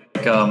 you know,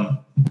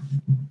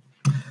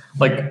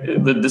 like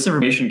the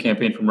disinformation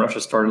campaign from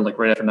Russia started like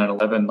right after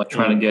 9/11, like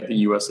trying to get the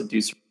U.S. to do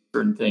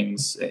certain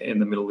things in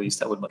the Middle East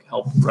that would like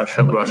help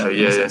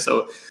Russia.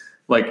 So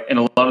like, and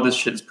a lot of this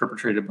shit is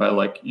perpetrated by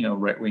like, you know,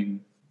 right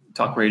wing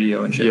talk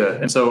radio and shit. Yeah.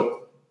 And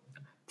so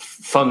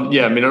fun.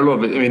 Yeah. I mean, a lot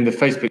of it. I mean, the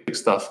Facebook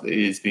stuff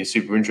has been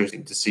super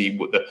interesting to see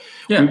what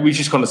we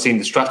just kind of seen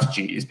the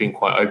strategy is being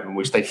quite open,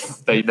 which they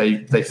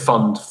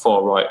fund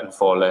far right and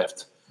far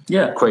left.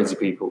 Yeah. Crazy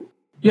people.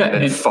 Yeah,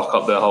 and fuck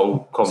up their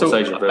whole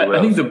conversation. So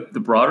I think the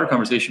broader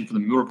conversation for the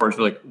Mueller part is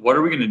like, what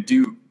are we going to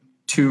do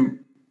to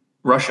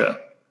Russia,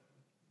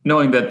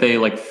 knowing that they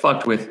like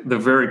fucked with the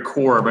very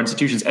core of our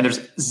institutions, and there's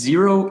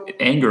zero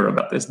anger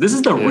about this. This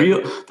is the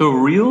real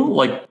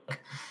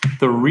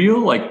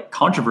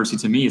controversy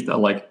to me is that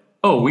like,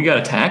 oh, we got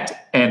attacked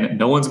and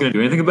no one's going to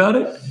do anything about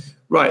it.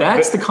 Right.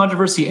 That's the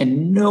controversy,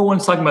 and no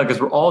one's talking about it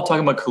because we're all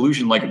talking about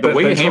collusion. Like, the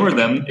way to hammer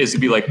them is to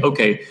be like,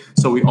 okay,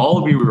 so we all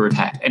agree we were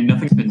attacked and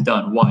nothing's been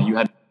done. Why? You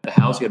had the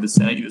House, you had the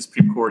Senate, you had the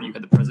Supreme Court, you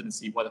had the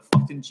presidency. Why the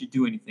fuck didn't you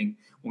do anything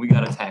when we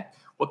got attacked?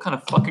 What kind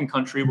of fucking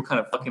country, what kind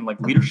of fucking like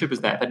leadership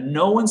is that? But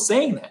no one's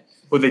saying that.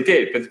 Well, they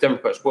did, but the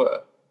Democrats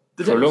were.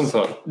 For a long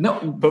time. No,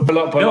 but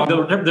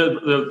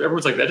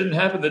everyone's like, that didn't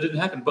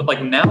happen. But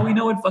like, now we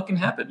know it fucking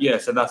happened. Yeah,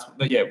 so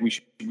we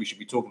should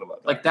be talking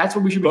about that. Like, that's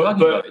what we should be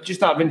talking about.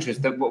 Just out of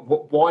interest,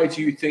 why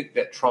do you think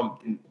that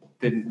Trump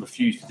didn't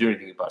refuse to do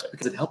anything about it?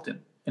 Because it helped him,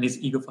 and he's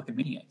an ego fucking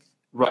maniac.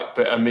 Right,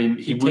 but I mean,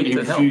 he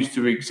refused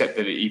to accept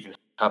that it even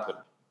happened.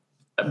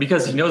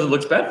 Because he knows it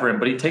looks bad for him,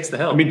 but he takes the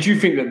help. I mean, do you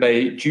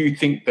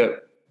think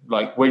that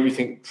like, where do you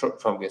think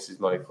Trump gets his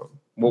money from?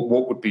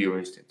 What would be your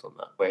instinct on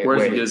that? Where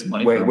does he get his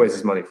money from? Where's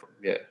his money from?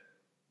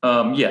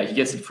 Yeah. He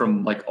gets it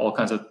from like all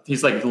kinds of.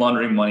 He's like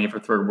laundering money for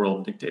third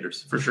world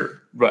dictators for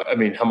sure. Right. I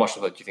mean, how much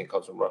of that do you think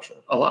comes from Russia?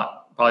 A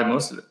lot, probably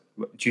most of it.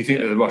 Do you think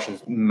that the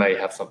Russians may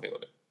have something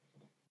on it?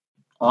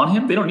 On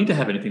him? They don't need to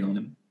have anything on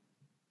him.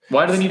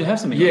 Why do they need to have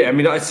something? Yeah, I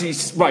mean, I see.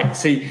 Right.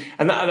 See,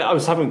 and I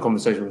was having a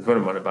conversation with a friend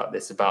of mine about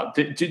this. About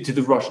do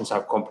the Russians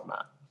have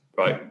compromat?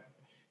 Right.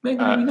 Maybe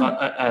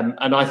not.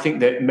 And I think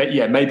that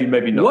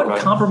maybe not. What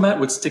compromat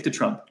would stick to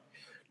Trump?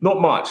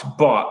 Not much,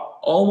 but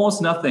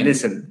almost nothing.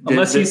 Listen,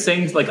 unless he's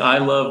saying like, "I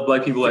love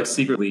black people," like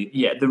secretly.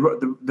 Yeah.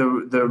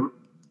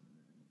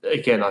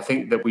 Again, I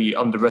think that we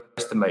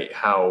underestimate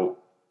how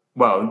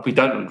we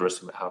don't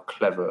underestimate how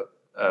clever.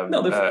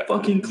 No, they're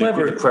fucking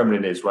clever. The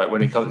Kremlin is, right,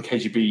 when it comes to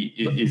KGB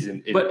is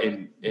in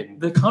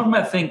the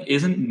compromat thing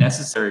isn't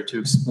necessary to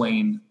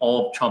explain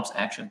all of Trump's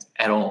actions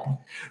at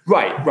all.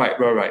 Right.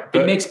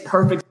 It makes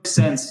perfect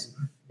sense,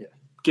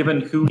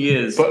 given who he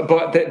is.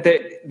 But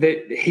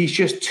he's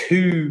just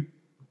too.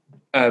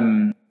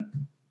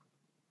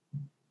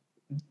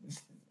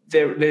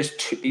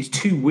 He's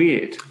too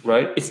weird,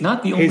 right? It's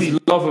not the only his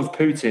love of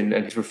Putin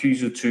and his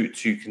refusal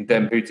to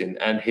condemn Putin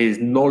and his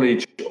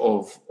knowledge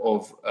of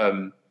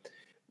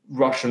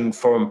Russian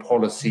foreign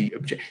policy.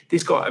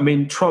 This guy, I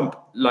mean, Trump,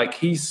 like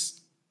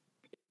he's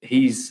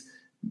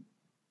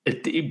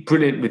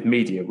brilliant with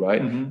media,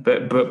 right? Mm-hmm.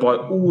 But by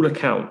all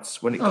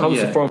accounts, when it comes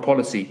to foreign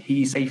policy,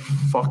 he's a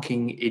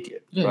fucking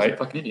idiot, right? He's a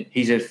fucking idiot.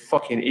 He's a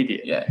fucking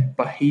idiot. Yeah.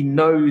 But he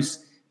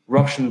knows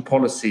Russian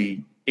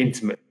policy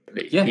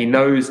intimately. Yeah. He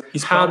knows.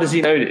 How does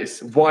he know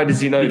this? Why does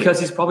he know because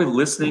this? He's probably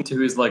listening to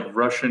his like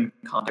Russian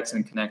contacts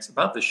and connects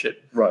about this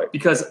shit. Right.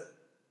 Because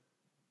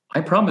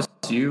I promise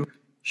you,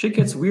 shit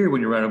gets weird when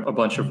you're around a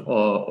bunch of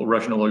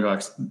Russian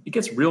oligarchs. It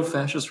gets real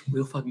fascist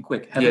real fucking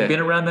quick. Having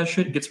been around that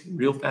shit, it gets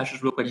real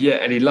fascist real quick. Yeah,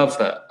 and he loves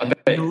that.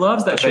 He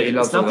loves that shit.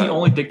 It's not the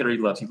only dictator he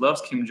loves. He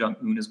loves Kim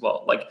Jong-un as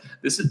well. Like,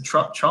 this is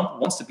Trump. Trump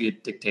wants to be a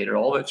dictator.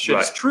 All that shit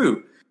is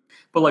true.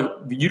 But like,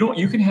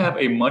 you can have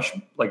a much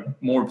like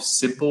more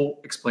simple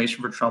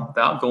explanation for Trump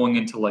without going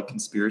into like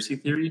conspiracy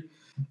theory.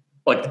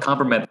 Like the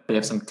compromise, they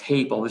have some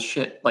tape, all this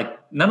shit. Like,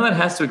 none of that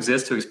has to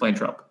exist to explain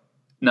Trump.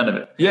 None of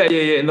it.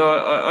 Yeah. No,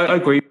 I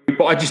agree.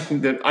 But I just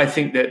think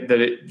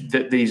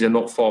that these are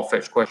not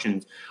far-fetched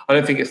questions. I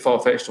don't think it's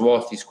far-fetched to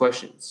ask these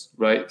questions,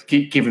 right?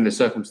 Given the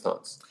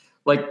circumstance.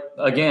 Like,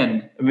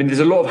 again, I mean, there's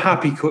a lot of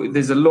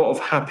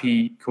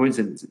happy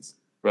coincidences,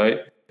 right?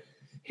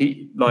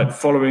 He like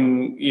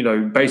following,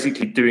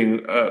 basically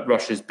doing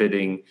Russia's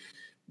bidding,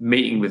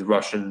 meeting with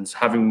Russians,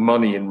 having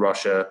money in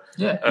Russia.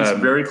 Yeah, he's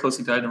very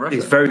closely tied to Russia.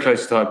 He's very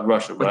closely tied to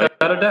Russia, right?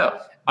 Without a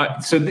doubt.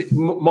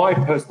 My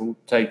personal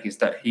take is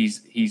that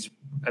he's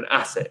an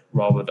asset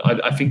rather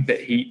than. I think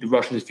that the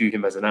Russians view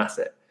him as an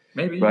asset.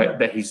 Maybe, right? Yeah.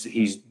 That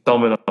he's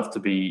dumb enough to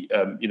be,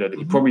 that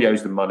he probably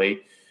owes them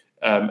money,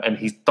 and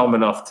he's dumb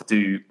enough to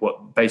do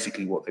what they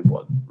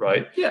want,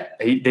 right? Yeah.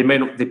 They may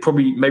not. They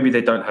probably maybe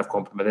they don't have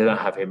complement. They don't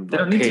have him. They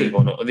don't need to.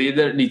 Or not. They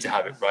don't need to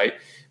have it, right?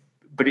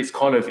 But it's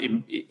kind of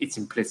it's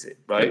implicit,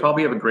 right? They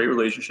probably have a great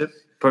relationship.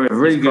 Probably a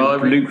really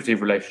good,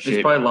 lucrative relationship.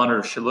 He's probably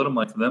laundered a shitload of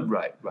money for them.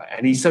 Right.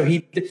 And he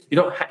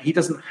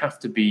doesn't have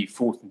to be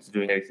forced into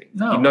doing anything.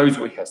 No. He knows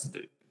what he has to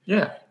do.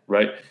 Yeah.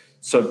 Right.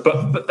 So,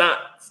 but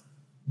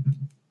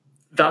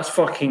that's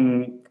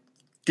fucking.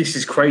 This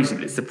is crazy.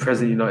 It's the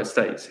president of the United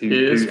States. It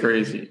is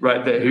crazy,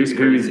 right?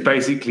 Who is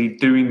basically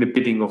doing the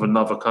bidding of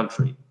another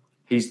country.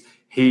 He's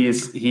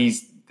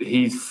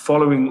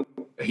following.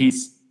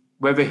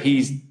 Whether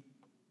he's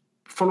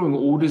following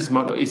orders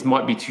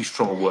might be too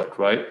strong a word,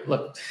 right?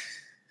 Look,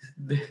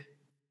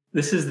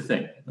 this is the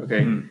thing.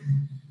 Okay,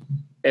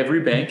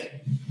 every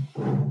bank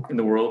in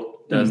the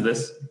world does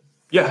this.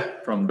 Yeah,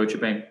 from Deutsche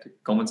Bank to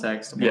Goldman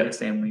Sachs to Morgan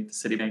Stanley to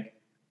Citibank,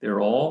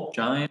 they're all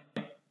giant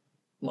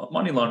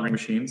money laundering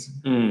machines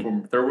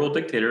from third world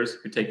dictators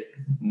who take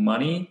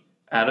money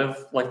out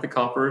of like the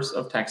coffers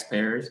of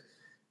taxpayers,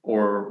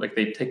 or like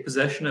they take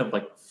possession of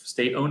like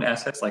state-owned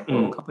assets like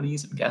oil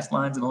companies and gas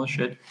lines and all this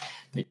shit.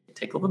 They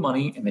take all the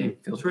money and they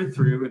filter it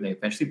through, and they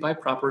eventually buy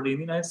property in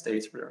the United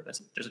States. Whatever.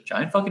 There's a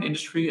giant fucking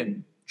industry,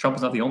 and Trump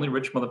is not the only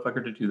rich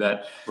motherfucker to do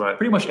that. Right.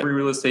 Pretty much every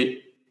real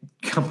estate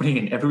company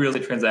and every real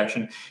estate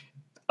transaction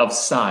of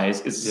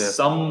size is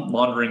some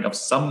laundering of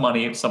some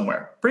money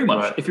somewhere. Pretty much.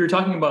 Right. If you're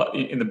talking about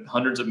in the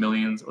hundreds of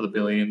millions or the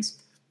billions,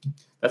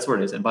 that's where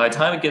it is. And by the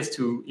time it gets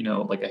to,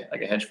 like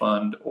a hedge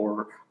fund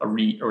or a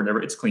REIT or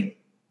whatever, it's clean.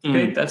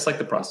 Okay, that's like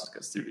the process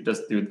goes through. It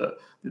does through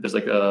there's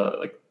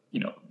the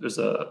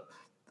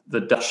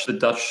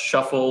Dutch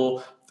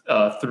shuffle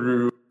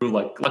through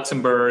like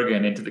Luxembourg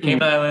and into the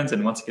Cayman Islands,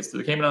 and once it gets to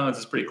the Cayman Islands,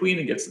 it's pretty clean.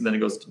 And then it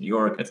goes to New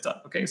York and it's done.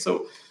 Okay,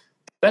 so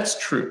that's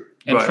true.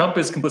 And Trump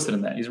is complicit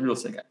in that. He's a real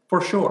estate guy.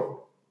 For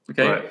sure.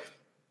 Okay?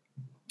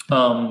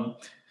 Right.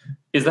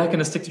 Is that going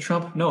to stick to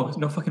Trump? No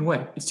fucking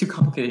way. It's too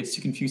complicated. It's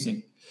too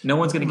confusing. No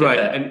one's going to get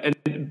that.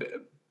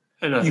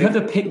 And you have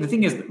to pick. The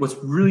thing is, what's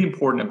really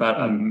important about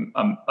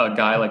a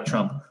guy like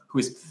Trump, who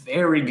is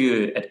very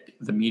good at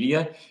the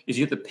media, is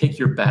you have to pick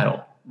your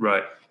battle.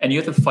 Right. And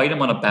you have to fight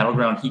him on a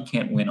battleground he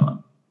can't win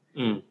on.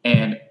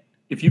 And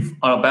if you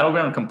on a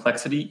battleground of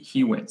complexity,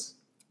 he wins.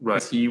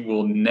 Right. He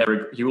will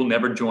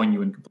never join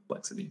you in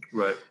complexity.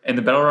 Right. And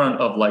the battleground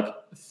of like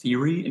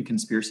theory and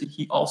conspiracy,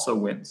 he also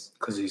wins.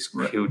 Because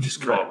he'll just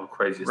come up with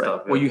crazy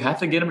stuff. Well, you have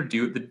to get him to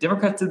do it. The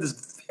Democrats did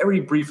this very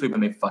briefly when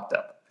they fucked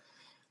up.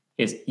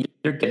 Is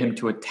either get him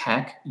to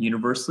attack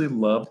universally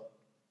loved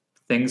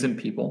things and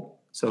people.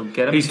 So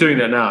get him. He's doing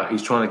that now.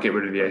 He's trying to get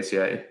rid of the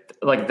ACA.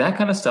 Like that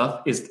kind of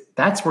stuff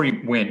that's where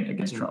you win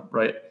against Trump,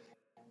 right?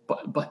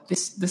 But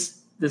this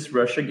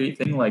Russiagate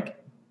thing, like,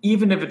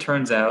 even if it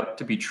turns out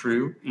to be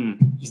true,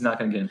 he's not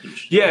going to get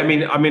impeached. Yeah, I mean,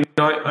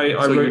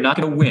 you're not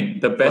going to win.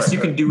 The best you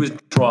can do is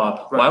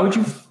draw. Why would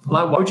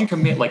you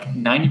commit like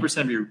 90%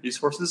 of your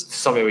resources to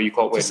something where you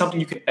can't win? To something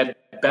you can at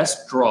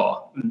best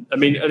draw. I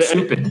mean,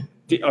 stupid.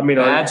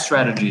 Bad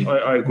strategy.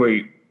 I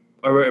agree.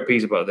 I wrote a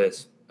piece about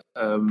this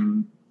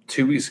 2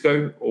 weeks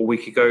ago or a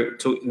week ago.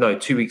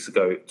 2 weeks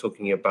ago,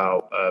 talking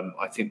about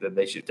I think that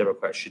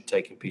Democrats should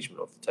take impeachment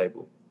off the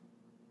table.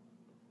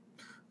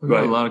 We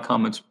got a lot of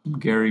comments from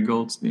Gary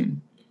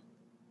Goldstein.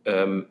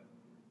 He's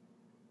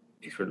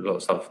written a lot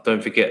of stuff.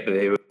 Don't forget that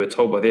they were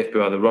told by the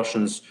FBI the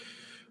Russians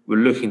were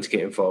looking to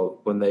get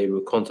involved. When they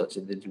were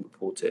contacted, they didn't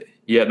report it.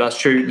 Yeah, that's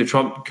true. The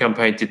Trump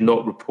campaign did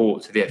not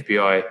report to the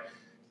FBI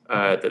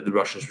that the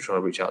Russians were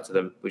trying to reach out to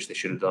them, which they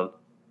should have done.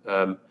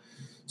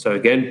 So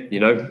again,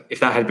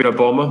 if that had been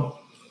Obama,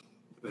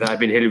 if that had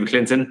been Hillary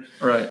Clinton,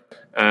 right?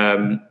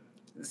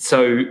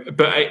 So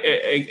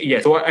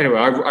anyway,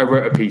 I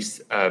wrote a piece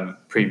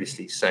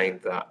previously saying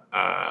that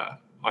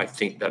I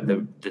think that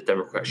the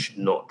Democrats should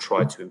not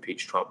try to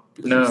impeach Trump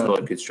because it's not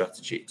a good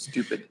strategy.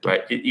 Stupid.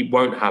 Right? It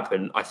won't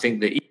happen. I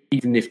think that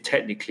even if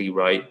technically,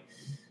 right,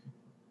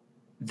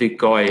 the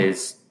guy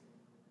is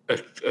a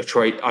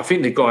traitor. I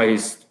think the guy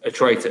is a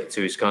traitor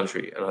to his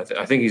country, and I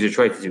think he's a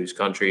traitor to his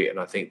country, and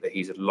I think that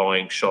he's a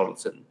lying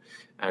charlatan,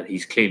 and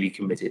he's clearly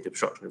committed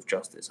obstruction of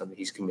justice, and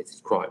he's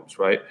committed crimes,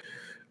 right?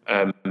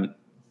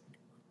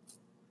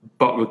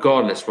 But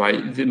regardless,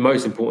 right, the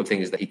most important thing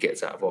is that he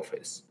gets out of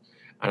office.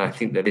 And I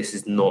think that this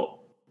is not,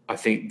 I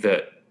think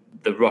that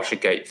the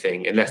Russiagate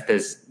thing, unless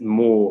there's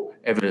more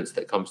evidence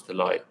that comes to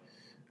light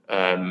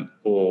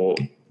or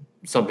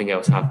something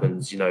else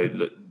happens,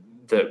 the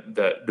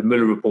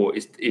Mueller report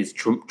is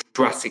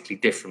drastically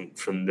different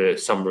from the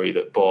summary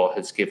that Barr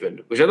has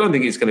given, which I don't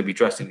think is going to be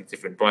drastically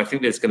different, but I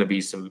think there are going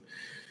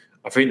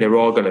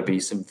to be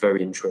some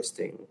very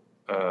interesting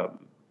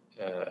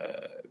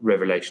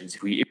revelations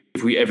if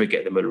we ever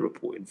get the Mueller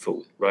report in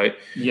full, right?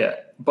 Yeah,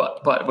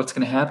 but what's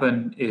going to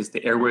happen is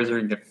the airways are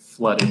going to get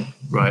flooded,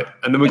 right?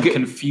 And then we get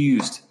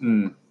confused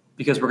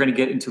because we're going to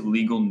get into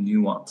legal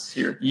nuance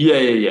here.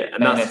 Yeah,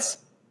 and that's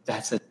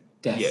a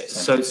death. Yeah,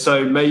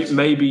 so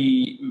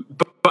maybe,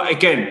 but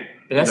again,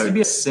 it has to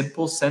be a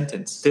simple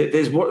sentence.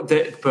 What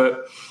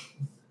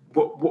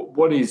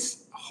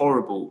is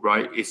horrible,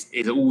 right,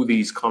 is all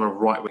these kind of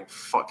right-wing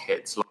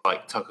fuckheads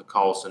like Tucker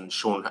Carlson,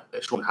 Sean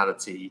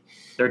Hannity.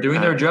 They're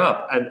doing their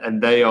job.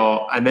 And they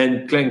are, and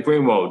then Glenn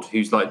Greenwald,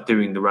 who's like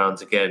doing the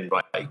rounds again,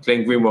 right?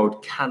 Glenn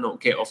Greenwald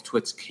cannot get off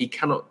Twitter. He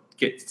cannot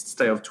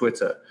stay off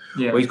Twitter.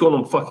 Yeah. Well, he's gone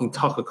on fucking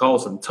Tucker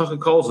Carlson. Tucker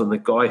Carlson, the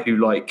guy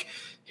who like,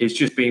 he's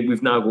just been,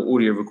 we've now got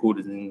audio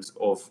recordings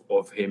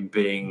of him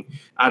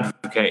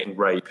advocating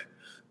rape,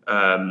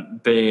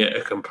 being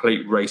a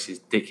complete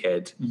racist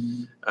dickhead.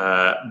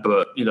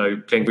 But, you know,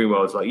 Glenn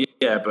Greenwald's like,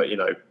 yeah, but, you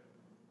know,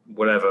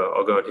 whatever,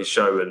 I'll go on his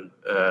show and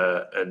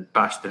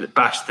bash the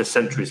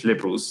centrist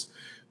liberals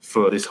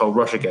for this whole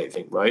Russiagate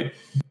thing, right?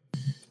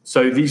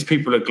 So these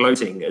people are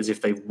gloating as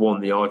if they've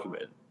won the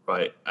argument,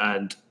 right?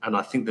 And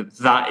I think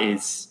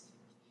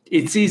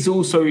it is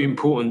also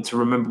important to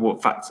remember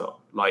what facts are.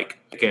 Like,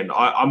 again,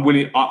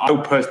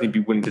 I'll personally be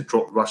willing to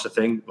drop the Russia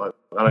thing. Like,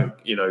 I don't,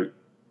 you know,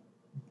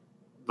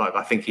 like,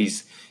 I think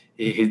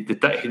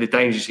the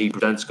dangers he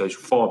presents goes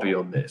far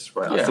beyond this,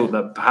 right? Yeah. I thought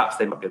that perhaps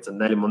they might be able to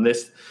nail him on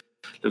this.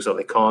 Looks like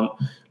they can't.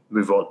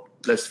 Move on.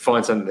 Let's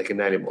find something they can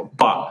nail him on.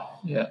 But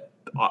yeah,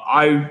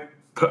 I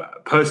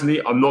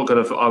personally, I'm not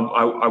going to.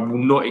 I will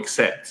not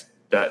accept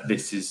that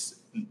this is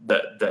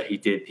that he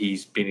did.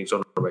 He's been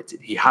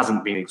exonerated. He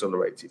hasn't been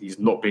exonerated. He's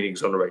not been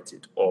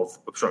exonerated of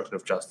obstruction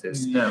of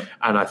justice. No.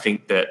 And I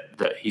think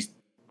that he's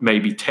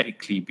maybe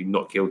technically been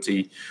not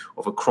guilty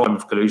of a crime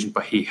of collusion,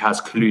 but he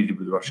has colluded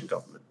with the Russian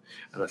government.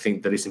 And I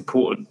think that it's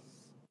important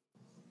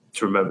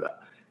to remember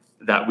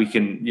that we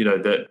can, you know,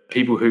 that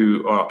people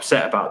who are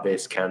upset about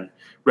this can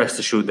rest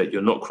assured that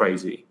you're not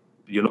crazy.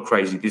 You're not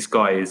crazy. This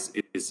guy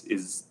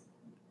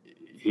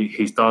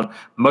he's done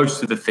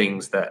most of the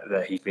things that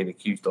he's been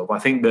accused of. I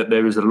think that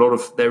there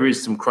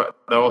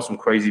are some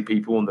crazy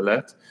people on the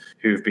left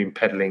who have been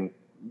peddling,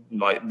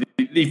 like,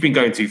 they've been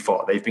going too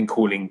far. They've been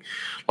calling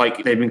Glenn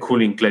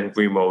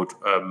Greenwald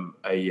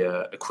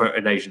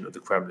an agent of the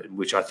Kremlin,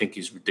 which I think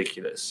is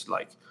ridiculous.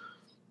 Like,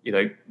 you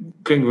know,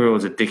 Glenn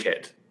Greenwald's a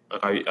dickhead.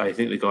 Like, I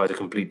think the guy's a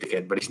complete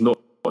dickhead, but he's not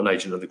an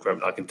agent of the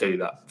Kremlin. I can tell you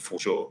that for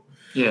sure.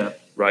 Yeah.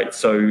 Right.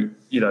 So,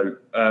 you know,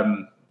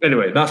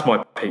 anyway, that's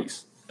my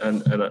piece.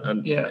 And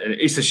yeah,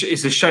 it's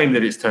a shame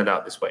that it's turned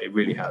out this way. It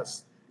really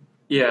has.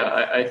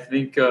 Yeah, I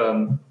think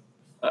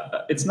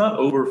it's not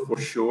over for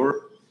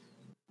sure.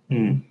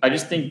 I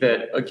just think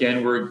that,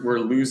 again, we're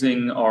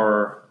losing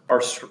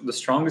the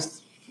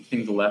strongest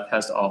thing the left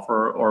has to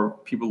offer, or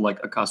people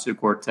like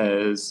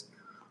Ocasio-Cortez,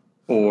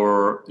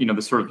 or, you know,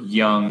 the sort of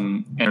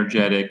young,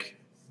 energetic,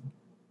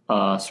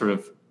 sort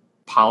of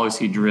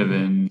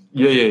policy-driven,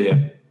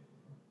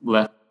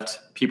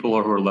 left people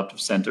who are left of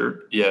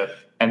center. Yeah.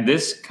 And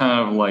this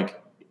kind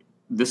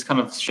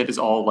of shit is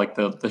all like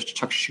the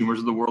Chuck Schumers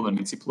of the world and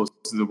Nancy Pelosi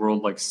of the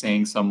world, like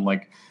saying some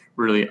like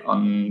really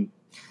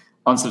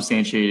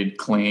unsubstantiated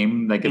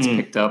claim that gets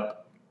picked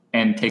up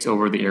and takes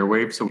over the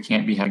airwaves. So we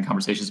can't be having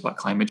conversations about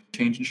climate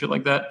change and shit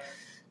like that.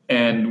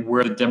 And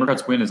where the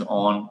Democrats win is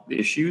on the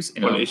issues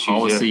and on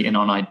policy and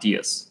on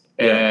ideas.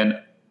 Yeah.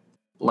 And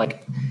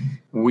like,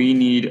 we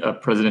need a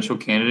presidential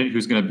candidate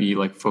who's going to be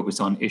like focused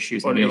on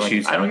issues. Like,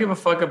 I don't give a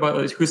fuck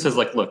about who says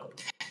like,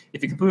 look,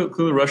 if you can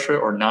include Russia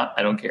or not,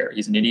 I don't care.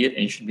 He's an idiot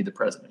and he shouldn't be the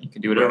president. You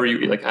can do whatever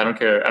you like. I don't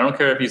care. I don't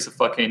care if he's a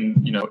fucking,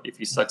 you know, if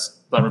he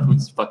sucks Vladimir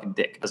Putin's fucking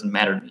dick. It doesn't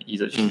matter to me.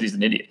 He's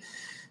an idiot.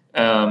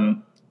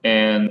 And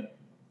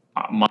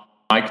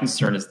my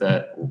concern is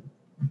that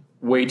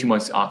way too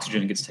much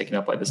oxygen gets taken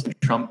up by this, and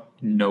Trump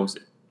knows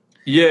it.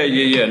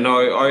 Yeah.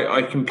 No,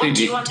 I completely. What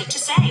do you want it to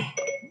say?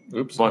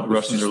 Oops,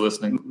 Russians are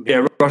listening.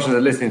 Yeah, Russians are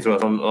listening to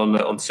us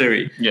on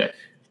Siri. Yeah.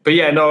 But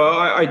yeah, no,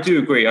 I do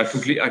agree. I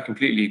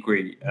completely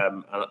agree.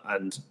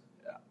 And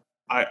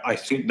I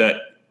think that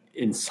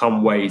in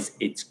some ways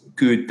it's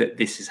good that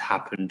this has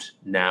happened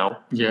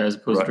now. Yeah, as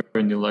opposed to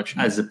during the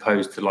election. As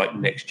opposed to like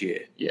next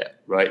year. Yeah.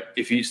 Right.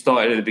 If you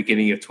started at the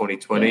beginning of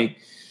 2020,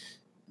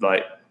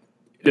 like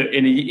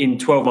in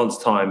 12 months'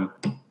 time,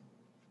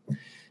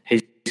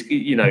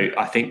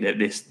 I think that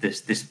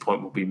this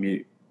point will be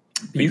mute.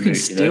 You can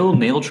still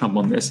nail Trump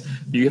on this.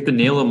 You have to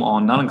nail him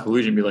on not on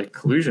collusion. Be like,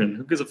 collusion?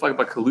 Who gives a fuck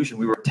about collusion?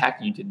 We were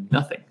attacking. You did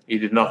nothing. You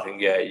did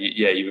nothing. Yeah.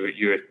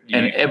 You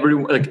and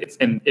everyone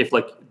and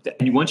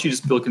once you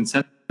just build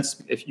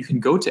consensus, if you can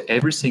go to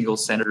every single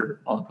senator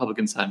on the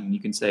Republican side and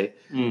you can say,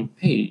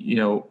 hey,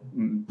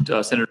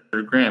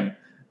 Senator Graham,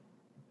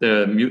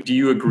 do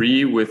you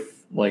agree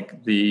with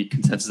like the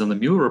consensus on the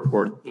Mueller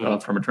report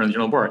from Attorney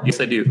General Barr? Yes,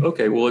 I do.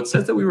 Okay, well, it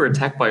says that we were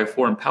attacked by a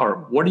foreign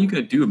power. What are you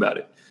going to do about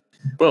it?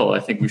 Well, I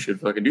think we should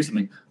fucking do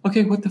something.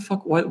 Okay, what the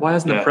fuck? Why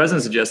hasn't the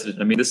president suggested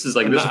it? I mean, this is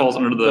like falls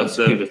under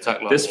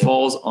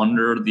falls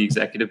under the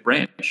executive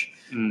branch,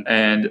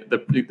 and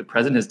the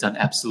president has done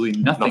absolutely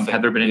nothing.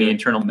 Have there been any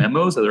internal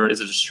memos? Is there a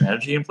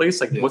strategy in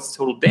place? Like, what's the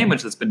total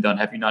damage that's been done?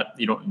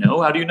 You don't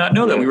know? How do you not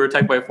know that we were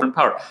attacked by a foreign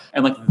power?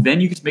 And like,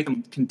 then you get to make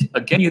them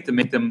again. You have to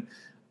make them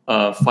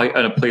fight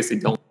at a place they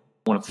don't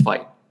want to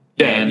fight.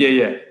 Yeah.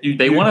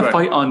 They want to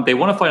fight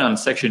on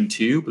Section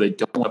 2, but they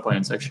don't want to fight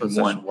on Section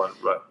 1.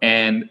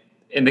 Right.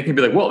 And they can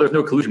be like, well, there's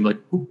no collusion. Like,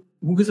 who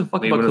gives a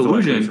fuck about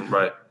collusion?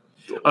 Right.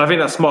 I think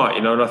that's smart,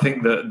 and I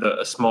think that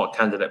a smart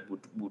candidate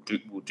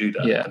will do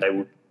that. Yeah.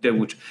 And they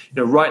would,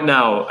 right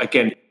now,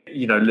 again,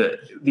 look,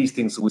 these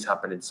things always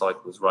happen in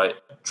cycles, right?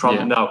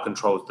 Trump now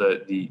controls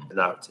the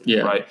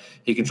narrative, right?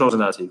 He controls the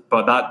narrative,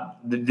 but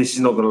this is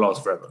not going to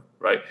last forever,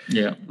 right?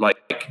 Yeah. Like,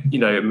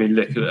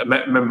 look,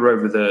 remember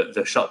over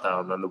the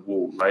shutdown and the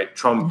wall, right?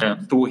 Trump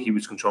thought he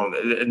was controlling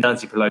it, and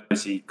Nancy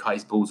Pelosi cut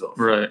his balls off.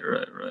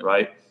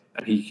 Right?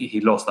 And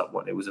he lost that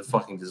one. It was a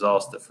fucking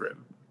disaster for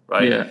him,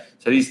 right? Yeah.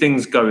 So these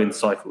things go in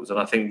cycles, and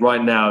I think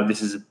right now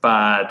this is a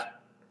bad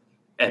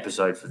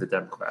episode for the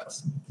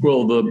Democrats.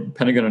 Well, the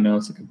Pentagon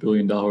announced like $1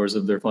 billion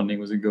of their funding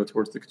was going to go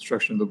towards the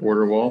construction of the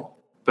border wall.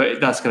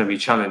 But that's going to be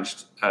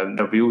challenged.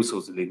 There'll be all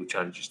sorts of legal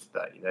challenges to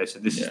that, So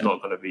this is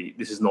not going to be.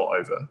 This is not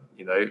over.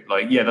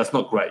 That's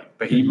not great.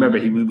 But remember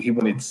he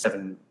wanted six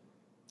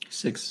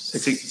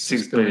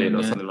billion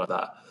or something like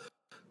that.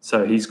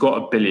 So he's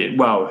got $1 billion.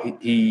 Well,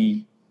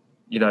 he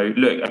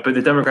look. But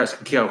the Democrats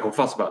can kick out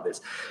fuss about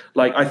this.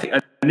 Like I think,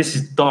 and this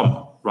is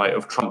dumb, right,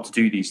 of Trump to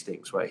do these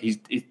things, right?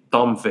 It's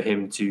dumb for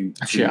him to.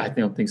 Actually, I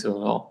don't think so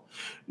at all.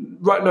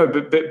 Right, no,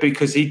 but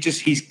because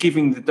he's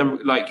giving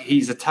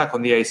his attack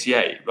on the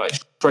ACA, right,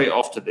 straight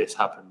after this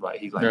happened, right?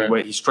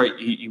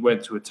 He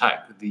went to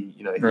attack he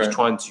was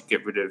trying to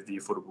get rid of the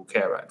Affordable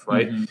Care Act,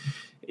 right? Mm-hmm.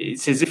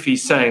 It's as if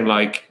he's saying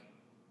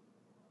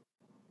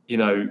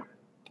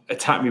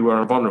attack me where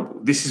I'm vulnerable.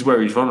 This is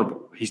where he's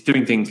vulnerable. He's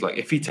doing things like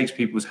if he takes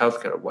people's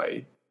healthcare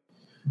away,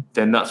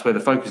 then that's where the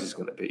focus is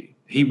going to be.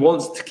 He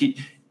wants to keep.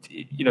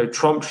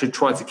 Trump should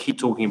try to keep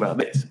talking about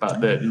this, about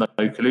the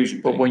no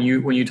collusion. But when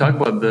you talk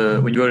about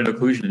when you go to no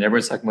collusion and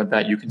everyone's talking about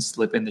that, you can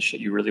slip in the shit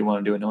you really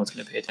want to do and no one's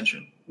going to pay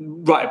attention.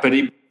 Right,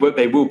 but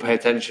they will pay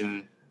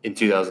attention in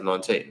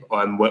 2019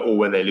 or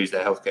when they lose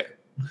their healthcare.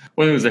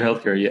 When they lose their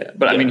healthcare, yeah.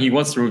 But I mean, he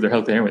wants to remove their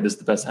healthcare anyway. This is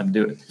the best time to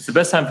do it. It's the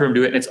best time for him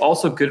to do it. And it's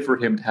also good for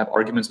him to have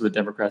arguments with the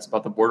Democrats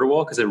about the border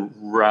wall because it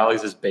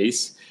rallies his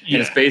base. And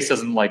his base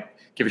doesn't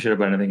give a shit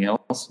about anything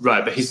else.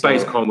 Right, but his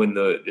base can't win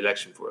the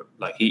election for him.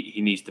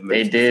 He needs to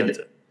move.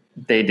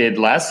 They did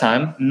last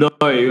time. No,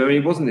 I mean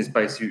it wasn't his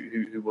base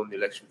who won the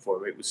election for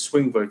him. It was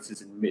swing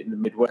voters in the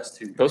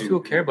Midwest. Those people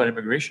care about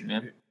immigration,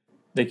 man.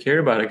 They care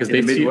about it because they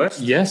the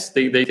Midwest. Yes,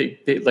 they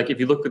if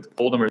you look at the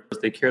poll numbers,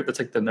 they care. That's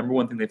the number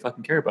one thing they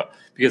fucking care about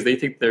because they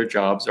think their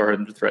jobs are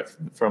under threat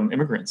from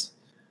immigrants.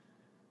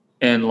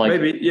 And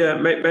maybe.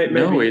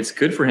 No, it's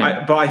good for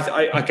him. But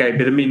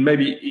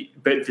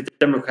the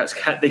Democrats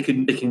they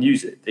can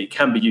use it. It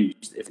can be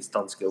used if it's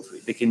done skillfully.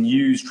 They can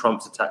use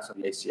Trump's attacks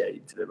on the ACA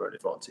to their own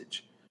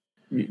advantage.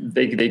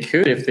 They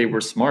could if they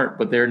were smart,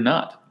 but they're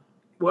not.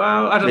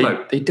 Well, I don't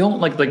know. They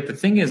don't the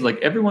thing is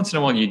every once in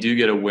a while you do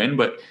get a win,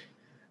 but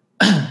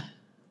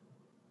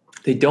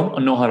they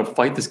don't know how to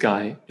fight this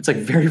guy. It's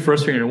very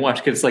frustrating to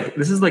watch because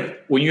this is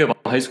when you have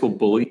a high school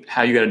bully,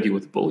 how you got to deal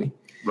with the bully,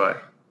 right?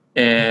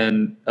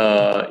 And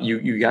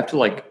you have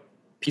to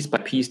piece by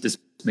piece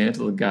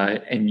dismantle the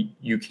guy, and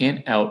you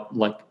can't out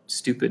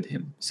stupid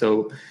him,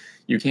 so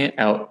you can't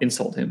out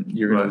insult him.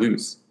 You're gonna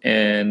lose,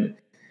 and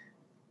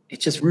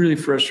it's just really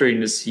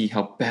frustrating to see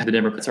how bad the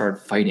Democrats are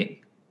at fighting.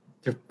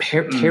 They're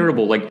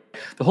terrible.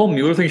 The whole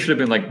Mueller thing should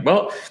have been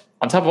well,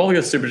 on top of all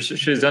the stupid shit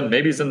he's done,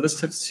 maybe he's done this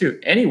stuff too.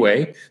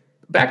 Anyway,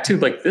 back to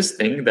this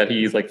thing that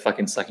he's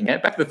fucking sucking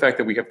at. Back to the fact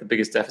that we have the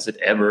biggest deficit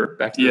ever.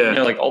 Back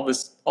to all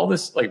this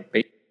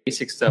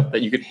basic stuff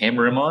that you could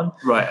hammer him on.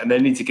 Right, and they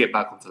need to get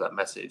back onto that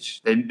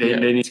message. They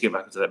need to get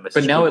back onto that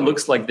message. But now it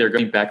looks like they're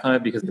going back on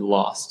it because they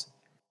lost.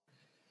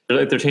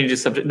 They're changing the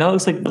subject. Now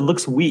it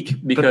looks weak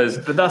because.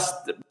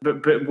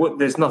 But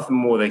there's nothing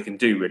more they can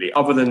do really,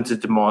 other than to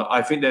demand.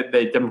 I think that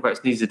the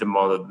Democrats need to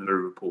demand that the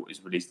Mueller report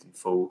is released in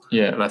full.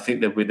 Yeah, and I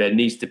think that there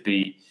needs to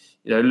be.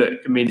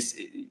 Look, I mean,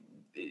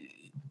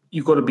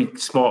 you've got to be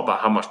smart about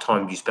how much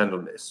time you spend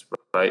on this,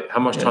 right? How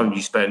much time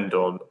you spend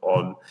on.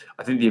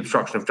 I think the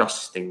obstruction of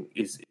justice thing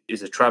is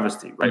a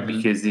travesty, right? Mm-hmm.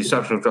 Because the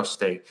obstruction of justice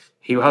thing,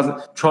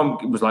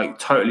 Trump was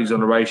total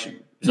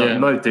exoneration. It's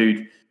no,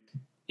 dude.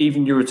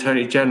 Even your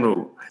Attorney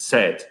General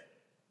said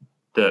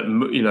that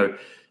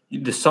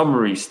the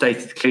summary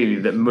stated clearly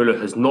that Mueller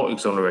has not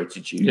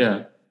exonerated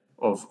you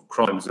of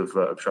crimes of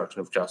obstruction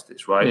of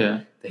justice, right?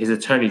 Yeah. His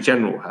Attorney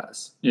General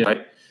has,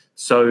 right?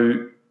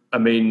 So, I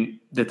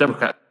mean, the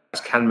Democrats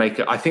can make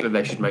it. I think that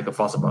they should make a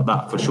fuss about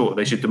that for sure.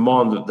 They should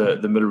demand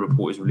that the Mueller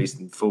report is released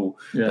in full.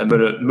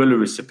 That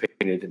Mueller is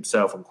subpoenaed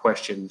himself and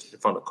questioned in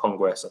front of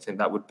Congress. I think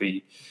that would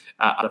be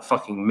at a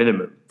fucking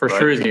minimum. For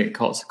sure, he's going to get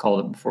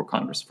called before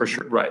Congress. For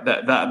sure, right?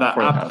 That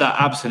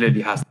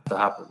absolutely has to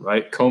happen,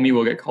 right? Comey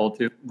will get called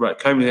too. Right,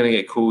 Comey's going to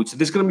get called. So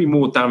there's going to be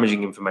more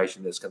damaging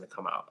information that's going to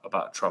come out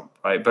about Trump,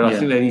 right? But I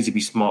think they need to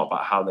be smart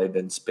about how they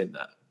then spin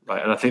that.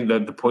 Right, and I think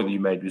that the point that you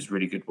made was a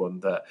really good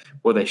one, that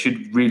what they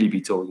should really be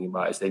talking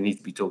about is they need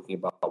to be talking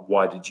about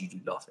why did you do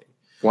nothing?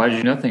 Why did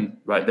you do nothing?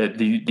 Right, that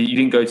you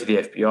didn't go to the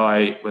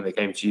FBI when they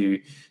came to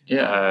you.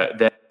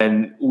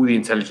 Then all the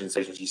intelligence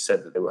agencies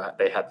said that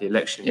they had the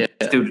election. You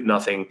still did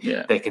nothing.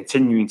 They're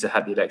continuing to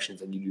have the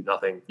elections and you do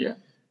nothing.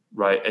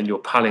 Right, and you're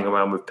palling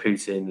around with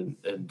Putin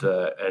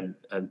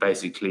and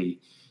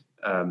basically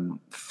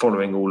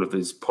following all of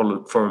his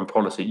foreign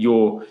policy.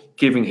 You're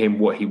giving him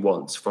what he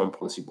wants, foreign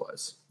policy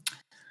wise.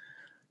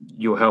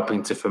 You're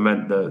helping to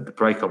foment the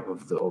breakup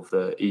of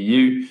the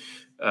EU.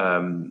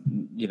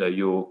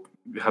 You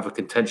have a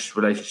contentious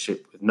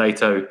relationship with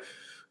NATO.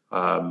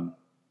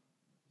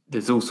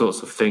 There's all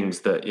sorts of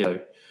things that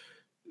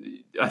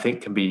I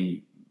think can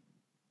be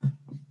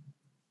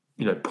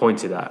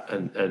pointed at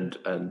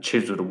and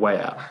chiseled away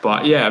at.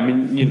 But yeah, I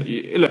mean,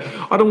 look,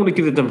 I don't want to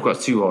give the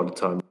Democrats too hard a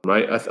time,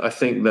 right? I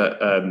think that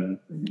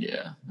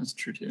that's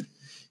true too.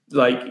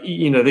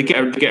 They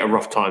get a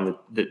rough time,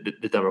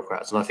 the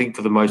Democrats, and I think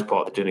for the most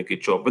part they're doing a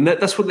good job, and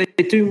that's what they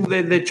do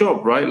their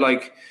job, right?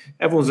 Like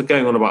everyone's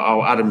going on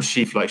about Adam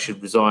Schiff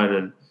should resign,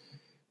 and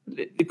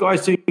the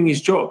guy's doing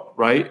his job,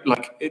 right?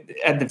 Like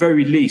at the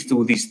very least,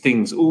 all these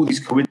things, all these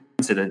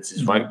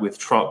coincidences, right, with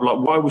Trump. Like,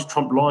 why was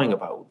Trump lying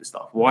about all this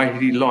stuff? Why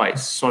did he lie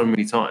so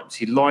many times?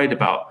 He lied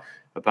about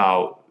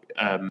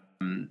the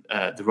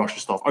Russian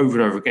stuff over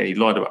and over again. He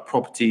lied about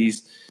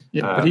properties.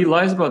 Yeah, but he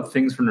lies about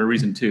things for no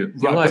reason too.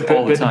 He lies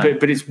all the time.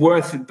 But it's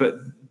worth it. But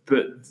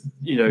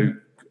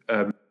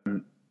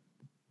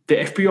the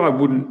FBI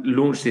wouldn't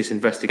launch this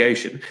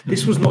investigation.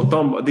 This was not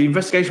done. The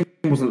investigation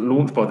wasn't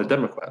launched by the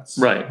Democrats.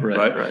 Right.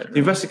 The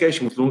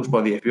investigation was launched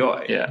by the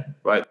FBI. Yeah.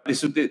 Right.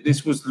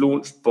 This was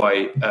launched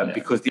by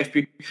because the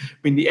FBI. I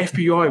mean, the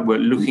FBI were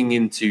looking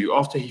into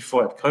after he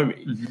fired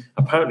Comey. Mm-hmm.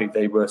 Apparently,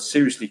 they were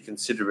seriously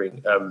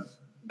considering.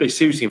 They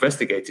seriously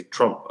investigated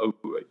Trump.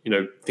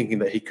 Thinking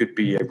that he could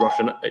be a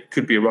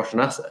Russian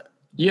asset.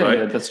 Yeah, right?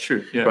 yeah, that's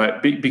true. Yeah.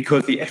 Right,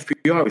 because the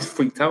FBI was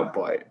freaked out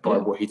by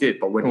what he did,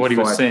 by what he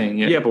was saying.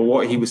 Yeah, but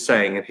what he was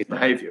saying and his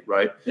behavior,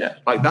 right? Yeah,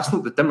 that's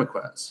not the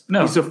Democrats.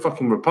 No, these are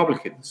fucking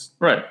Republicans.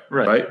 Right.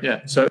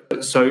 Yeah. So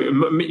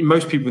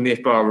most people in the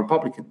FBI are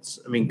Republicans.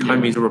 I mean,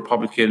 Comey's a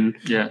Republican.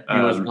 Yeah,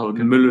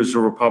 Mueller's a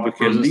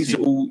Republican. These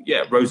are all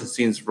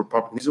Rosenstein's a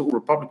Republican. These are all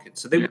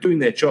Republicans. So they were doing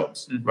their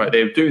jobs, right?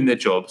 They were doing their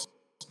jobs,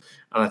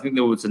 and I think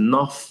there was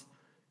enough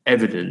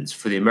evidence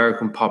for the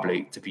American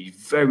public to be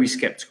very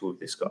skeptical of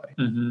this guy.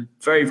 Mm-hmm.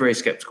 Very, very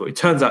skeptical. It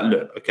turns out,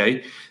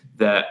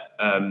 that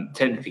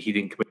technically he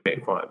didn't commit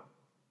a crime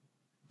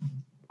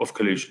of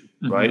collusion,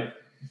 right?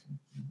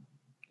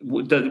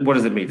 What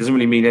does it mean? It doesn't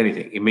really mean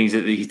anything. It means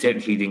that he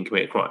technically didn't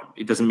commit a crime.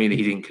 It doesn't mean that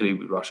he didn't collude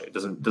with Russia. It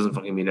doesn't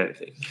fucking mean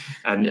anything.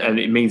 And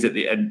it means that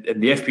the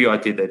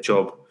FBI did their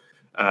job.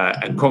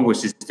 And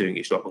Congress is doing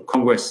its job, and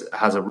Congress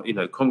has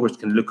Congress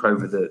can look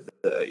over the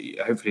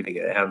hopefully they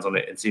get their hands on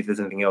it and see if there's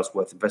anything else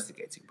worth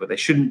investigating. But they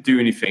shouldn't do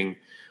anything.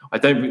 I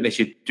don't think they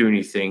should do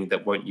anything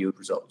that won't yield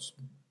results.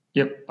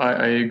 Yep,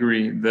 I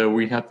agree. Though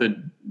we have to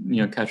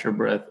catch our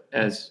breath,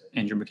 as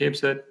Andrew McCabe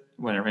said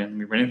when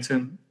we ran into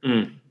him.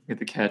 You have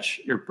to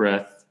catch your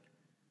breath.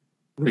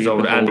 As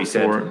old Andy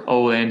said.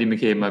 Old Andy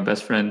McCabe, my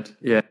best friend.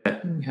 Yeah,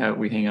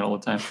 we hang out all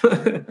the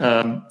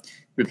time.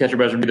 We catch our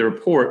breath and read the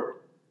report.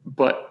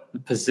 But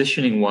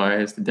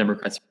positioning-wise, the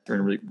Democrats are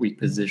in a really weak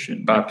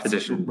position. Bad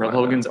position.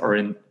 Republicans are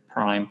in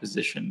prime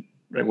position.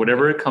 Right?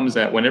 Whenever it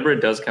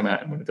does come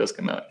out, and when it does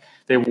come out,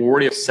 they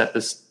already have set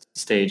this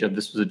stage of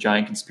this was a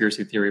giant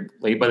conspiracy theory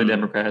laid by the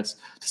Democrats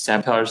to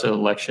sabotage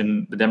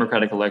the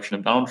Democratic election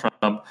of Donald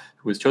Trump,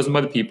 who was chosen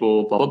by the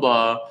people, blah, blah,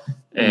 blah.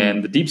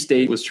 And the deep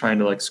state was trying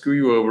to screw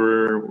you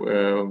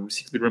over,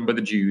 secretly run by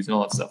the Jews and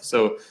all that stuff.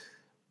 So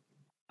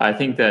I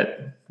think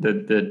that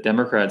the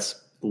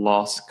Democrats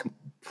lost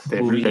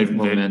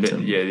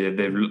momentum.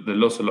 They've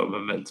lost a lot of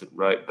momentum,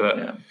 right?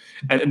 But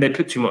and they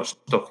put too much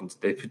stock into.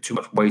 They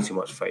put way too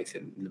much faith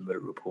in the Mueller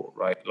report,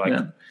 right?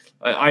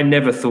 I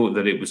never thought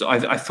that it was.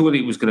 I thought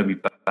it was going to be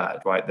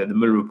bad, right? That the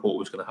Mueller report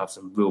was going to have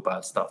some real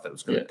bad stuff that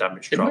was going to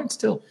damage Trump.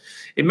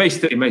 It may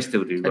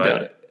still do, right? I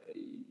doubt it.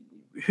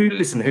 Who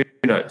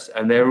knows?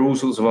 And there are all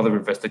sorts of other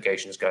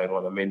investigations going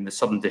on. I mean, the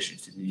Southern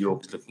District of New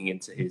York is looking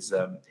into his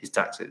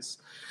taxes,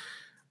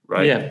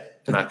 right? Yeah,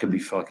 and that could be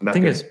fucking. The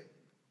thing is,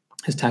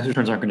 his tax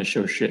returns aren't going to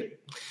show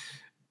shit.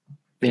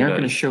 They aren't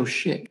going to show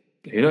shit.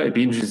 It'd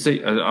be interesting to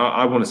see.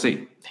 I want to see.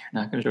 They're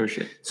not going to show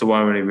shit. So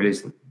why are they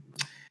releasing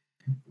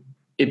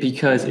it?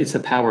 Because it's a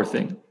power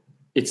thing.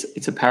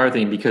 It's a power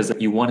thing because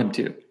you want him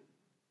to.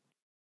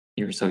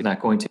 So he's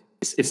not going to.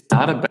 It's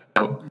not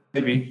about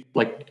maybe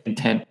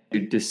intent to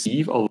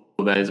deceive, although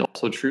that is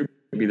also true.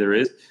 Maybe there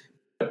is.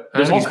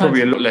 There's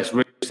probably a lot less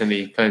risk than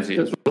he claims he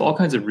is. There's all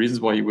kinds of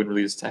reasons why you wouldn't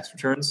release tax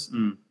returns.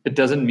 It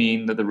doesn't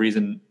mean that the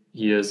reason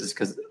he is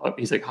because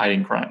he's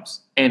hiding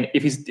crimes. And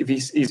if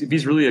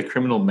he's really a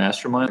criminal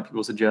mastermind, like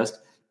people suggest,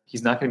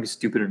 he's not going to be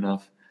stupid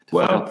enough to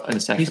fuck up a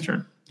tax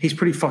return. He's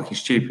pretty fucking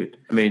stupid.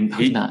 I mean,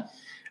 he's not.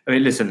 I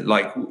mean, listen,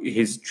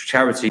 his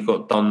charity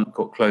got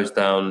closed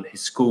down.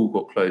 His school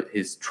got closed.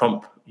 His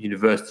Trump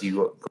University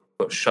got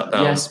shut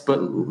down. Yes, but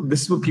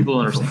this is what people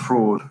don't understand.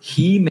 Fraud.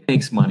 He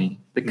makes money.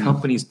 The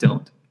companies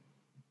don't.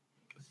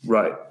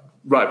 Right.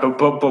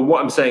 But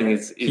what I'm saying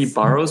is he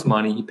borrows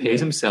money. He pays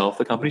himself.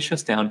 The company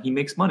shuts down. He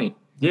makes money.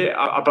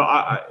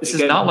 Yeah, this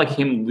is not like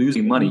him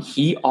losing money.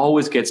 He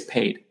always gets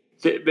paid.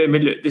 I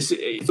mean, look,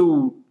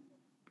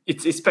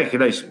 it's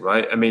speculation,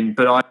 right? I mean,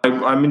 but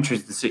I'm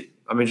interested to see.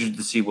 I'm interested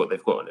to see what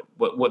they've got on it.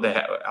 What they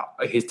have.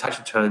 His tax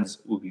returns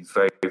will be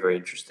very, very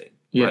interesting.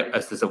 Yeah. Right?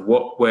 As to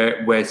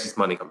where's his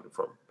money coming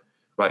from?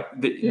 Right.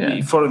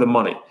 You follow the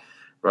money.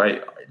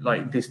 Right.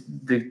 Like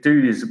the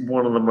dude is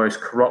one of the most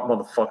corrupt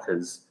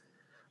motherfuckers.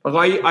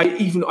 Like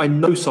I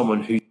know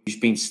someone who's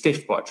been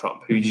stiffed by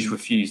Trump who just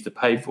refused to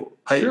pay.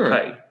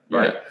 Right.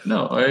 Yeah.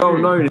 No, I well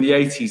agree. known in the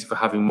 80s for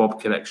having mob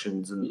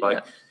connections and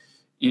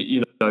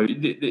you know,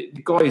 the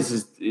guy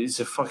is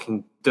a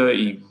fucking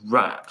dirty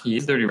rat.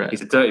 He's a dirty rat.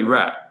 He's a dirty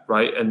rat,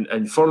 right?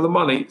 And follow the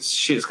money,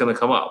 shit's going to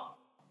come up.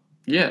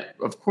 Yeah,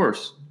 of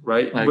course.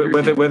 Right?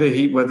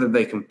 Whether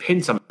they can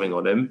pin something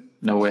on him,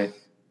 No way.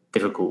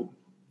 difficult.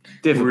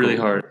 Really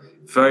hard.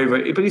 Very,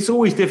 very. But it's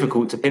always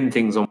difficult to pin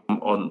things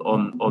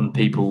on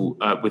people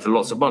with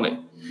lots of money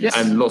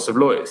and lots of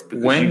lawyers.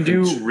 When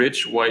do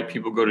rich white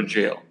people go to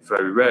jail?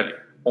 Very rarely.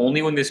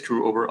 Only when they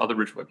screw over other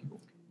rich white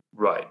people.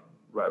 Right.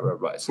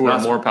 So Who are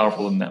more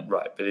powerful than them.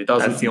 Right, but it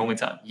doesn't. That's the only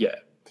time. Yeah,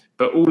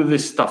 but all of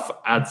this stuff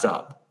adds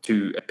up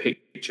to a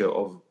picture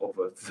of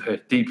a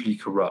deeply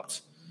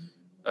corrupt,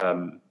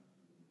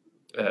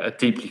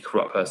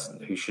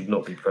 person who should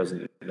not be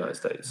president of the United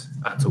States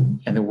at all.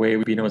 And the way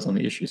we beat him is on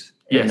the issues.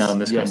 Yes, not on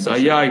this yes. kind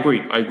of I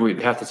agree.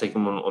 They have to take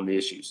him on the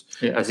issues.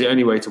 Yeah. That's the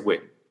only way to win.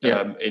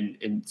 Yeah.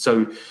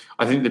 So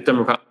I think the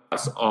Democrats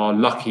are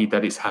lucky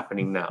that it's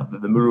happening now,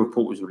 that the Mueller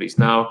report was released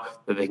now,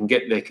 that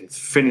they can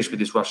finish with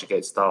this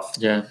Russiagate stuff.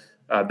 Yeah.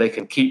 They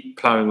can keep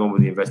plowing on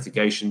with the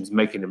investigations,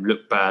 making them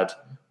look bad,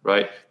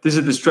 right? This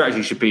is the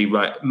strategy should be,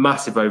 right?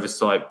 Massive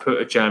oversight,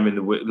 put a jam in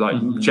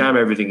the jam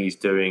everything he's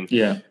doing.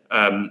 Yeah.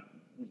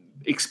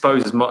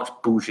 Expose as much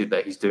bullshit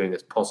that he's doing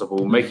as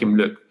possible. Make him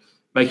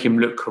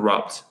look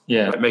corrupt.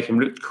 Yeah. Right? Make him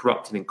look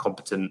corrupt and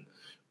incompetent,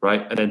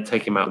 right? And then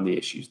take him out on the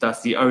issues.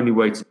 That's the only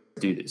way to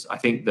do this. I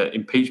think that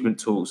impeachment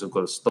talks have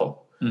got to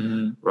stop.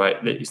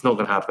 Right? It's not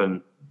going to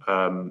happen.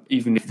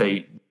 Even if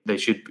he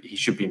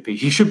should be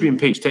impeached. He should be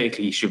impeached.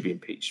 Technically, he should be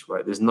impeached.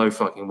 Right? There's no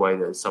fucking way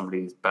that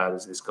somebody as bad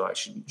as this guy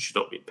should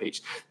not be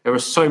impeached. There are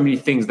so many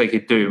things they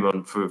could do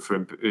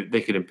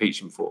they could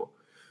impeach him for.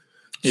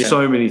 Yeah.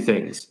 So many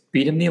things.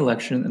 Beat him in the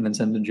election and then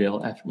send him to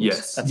jail afterwards.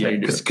 Yes, that's how you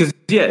do it. Because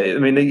I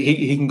mean,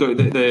 he can go.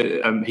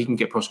 He can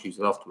get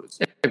prosecuted afterwards.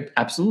 Yeah,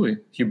 absolutely.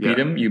 You beat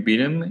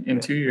him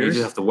in 2 years. We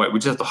just have to wait. We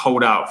just have to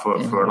hold out for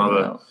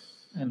another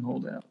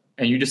hold out.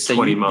 And you just say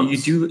 20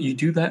 months. You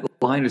do that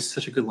line is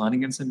such a good line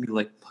against him. Be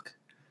like, look,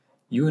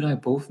 you and I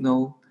both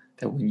know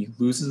that when you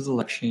lose this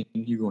election,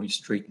 you're going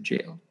straight to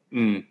jail.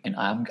 And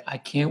I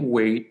can't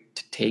wait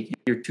to take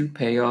your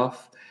toupee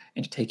off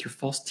and to take your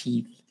false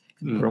teeth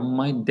and put them on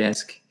my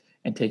desk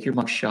and take your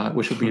mugshot,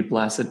 which will be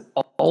blasted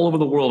all over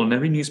the world in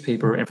every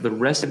newspaper. And for the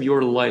rest of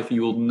your life,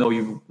 you will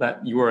know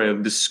that you are a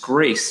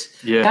disgrace.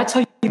 Yeah. That's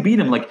how you beat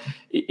him. Like,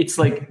 it's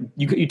like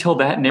you tell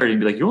that narrative and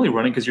be like, you're only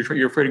running because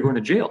you're afraid of going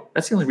to jail.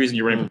 That's the only reason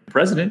you're running for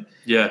president.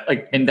 Yeah.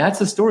 Like, and that's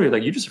the story.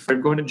 Like, you're just afraid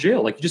of going to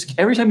jail. Like,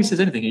 every time he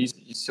says anything, he's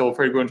so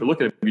afraid of going to look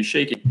at him and be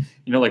shaking.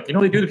 You know,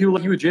 they do to people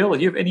like you in jail.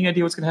 Like, you have any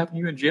idea what's going to happen to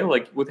you in jail?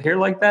 Like, with hair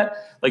like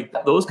that? Like,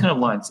 those kind of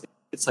lines.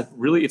 It's like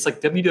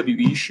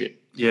WWE shit.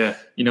 Yeah.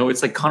 You know,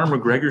 it's like Conor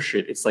McGregor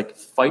shit. It's like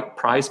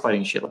prize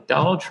fighting shit. Like,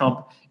 Donald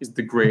Trump is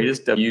the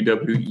greatest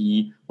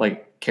WWE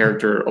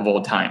character of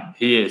all time.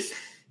 He is.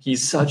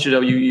 He's such a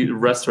WWE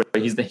wrestler.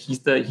 He's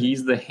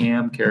the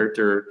ham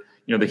character,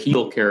 you know, the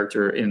heel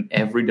character in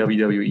every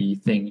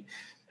WWE thing.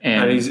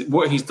 And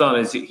what he's done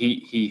is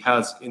he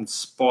has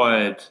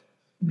inspired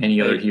many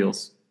other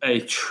heels.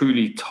 A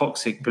truly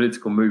toxic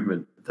political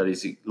movement that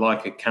is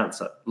like a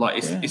cancer.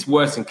 Like it's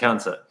worse than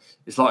cancer.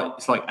 It's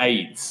like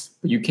AIDS.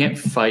 You can't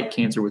fight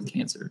cancer with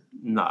cancer.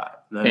 No.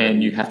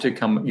 And you have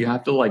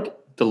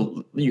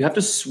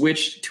to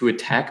switch to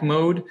attack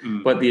mode,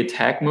 but the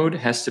attack mode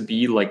has to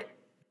be like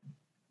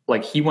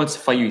he wants to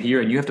fight you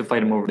here and you have to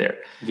fight him over there.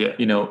 Yeah.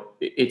 You know,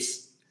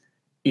 it's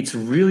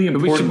really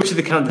important. Which of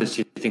the candidates do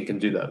you think can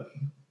do that?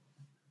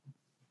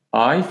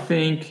 I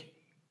think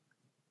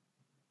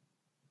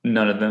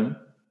none of them.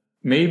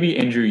 Maybe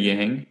Andrew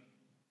Yang,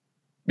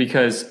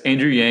 because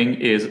Andrew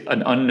Yang is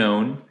an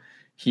unknown.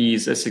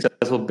 He's a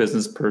successful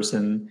business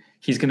person.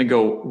 He's going to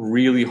go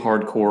really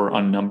hardcore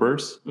on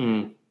numbers.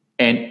 And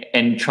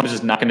Trump is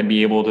just not going to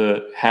be able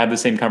to have the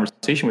same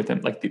conversation with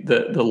him. Like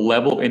the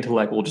level of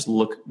intellect will just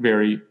look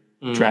very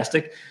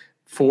drastic.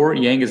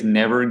 Yang has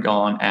never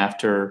gone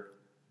after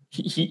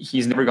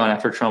he's never gone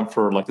after Trump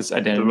for like this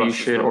identity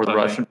shit or the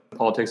Russian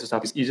politics and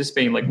stuff. He's just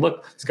being like,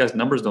 look, this guy's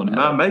numbers don't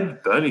add. Maybe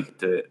Bernie could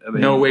do it. I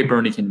mean, no way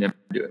Bernie can never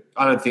do it.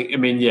 I don't think. I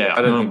mean, yeah,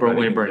 I don't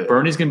think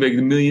Bernie's going to be like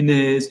the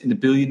millionaires and the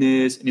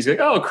billionaires, and he's like,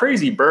 oh,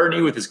 crazy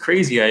Bernie with his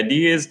crazy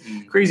ideas.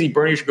 Crazy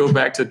Bernie should go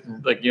back to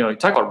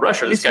talk about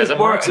Russia. This guy's a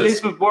Marxist.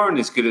 Elizabeth Warren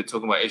is good at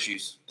talking about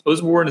issues.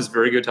 Elizabeth Warren is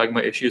very good at talking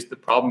about issues. The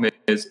problem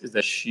is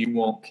that she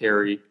won't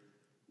carry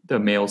the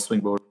male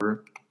swing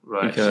voter.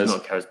 Right, because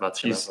she's not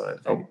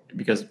charismatic.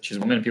 Because she's a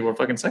woman and people are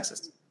fucking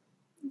sexist.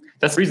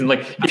 That's the reason.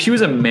 Like, if she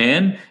was a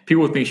man,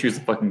 people would think she was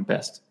the fucking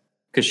best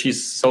because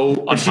she's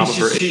so on top of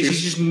her issues.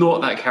 She's just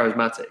not that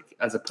charismatic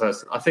as a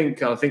person. I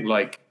think.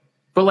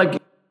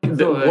 But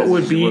what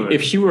would be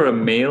if she were a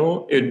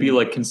male? It would be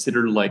like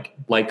considered like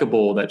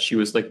likable that she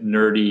was like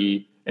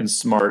nerdy and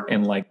smart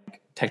and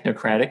like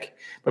technocratic.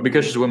 But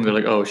because she's a woman, they're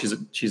like, oh, she's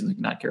like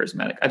not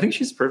charismatic. I think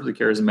she's perfectly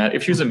charismatic.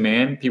 If she was a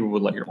man, people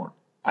would like her more.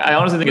 I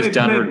honestly think it's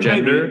down to her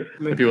gender.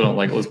 Maybe. People don't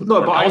like Elizabeth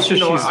Warren. No, but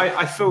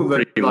I feel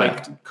that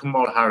like left.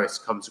 Kamala Harris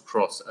comes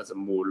across as a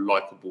more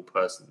likable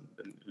person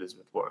than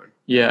Elizabeth Warren.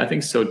 Yeah, I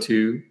think so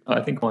too.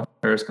 I think Kamala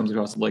Harris comes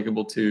across as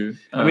likable too.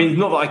 I mean,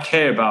 not that I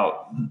care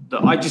about.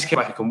 I just care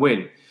if I can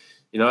win.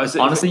 You know,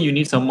 honestly, you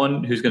need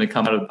someone who's going to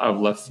come out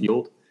of left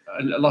field.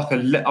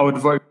 I would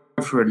vote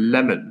for a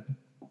lemon.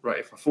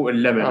 Right, if I thought a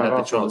lemon had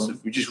the chance,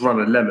 if we just run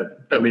a lemon.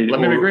 I mean,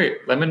 lemon would be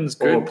great. Lemon is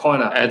good. Or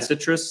pineapple. Add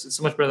citrus. It's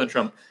so much better than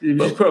Trump. You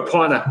just put a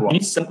pineapple on. You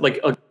need some, like,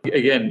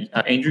 again,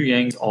 Andrew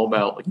Yang's all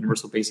about like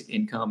universal basic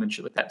income and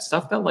shit like that.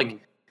 Stuff that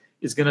like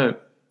is gonna,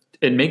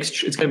 you need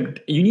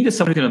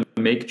someone who's gonna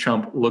make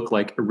Trump look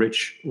like a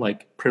rich,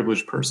 like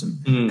privileged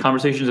person.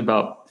 Conversations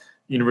about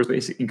universal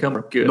basic income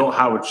are good. Not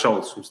Howard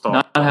Schultz from Star.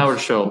 Not Howard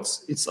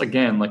Schultz. It's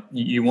again like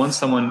you want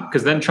someone,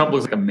 because then Trump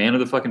looks like a man of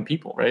the fucking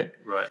people, right?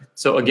 Right.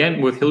 So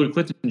again, with Hillary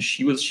Clinton,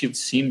 she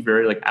seemed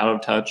very like out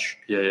of touch,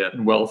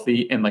 and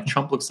wealthy, and like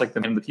Trump looks like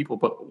the man of the people.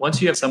 But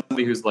once you have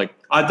somebody who's like,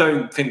 I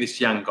don't think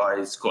this young guy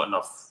has got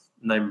enough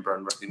name and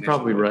brand recognition.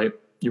 Probably right.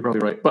 You're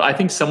probably right. But I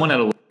think someone out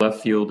of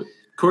left field,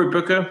 Cory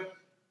Booker.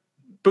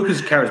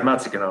 Booker's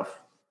charismatic enough,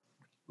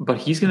 but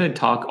he's going to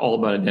talk all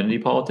about identity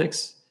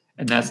politics.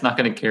 And that's not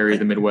going to carry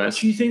the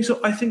Midwest. Do you think so?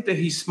 I think that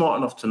he's smart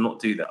enough to not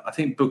do that. I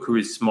think Booker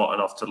is smart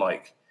enough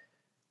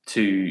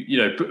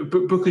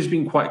Booker's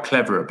been quite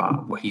clever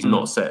about what he's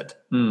not said,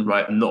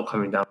 right? And not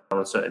coming down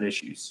on certain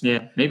issues.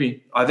 Yeah,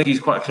 maybe. I think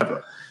he's quite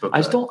clever. Booker.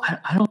 I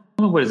don't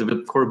know what it is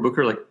about Cory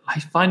Booker. Like, I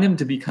find him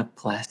to be kind of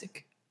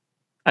plastic.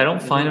 I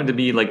don't find him to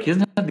be like, he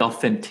doesn't have the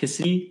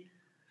authenticity.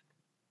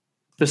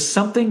 There's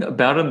something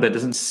about him that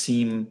doesn't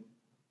seem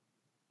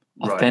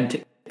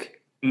authentic.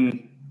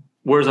 Right.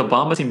 Whereas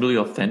Obama seemed really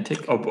authentic.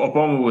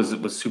 Obama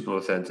was super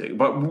authentic.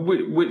 But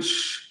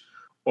which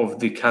of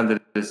the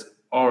candidates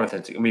are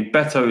authentic? I mean,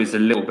 Beto is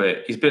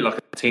he's a bit like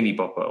a teeny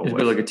bopper. He's a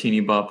bit like a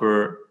teeny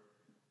bopper.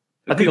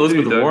 I think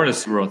Elizabeth Warren is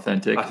super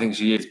authentic. I think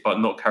she is, but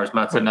not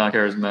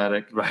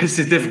charismatic. Right, it's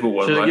a difficult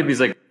one. She doesn't give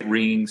these like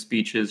ringing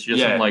speeches. She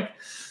doesn't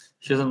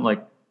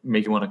like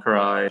make you want to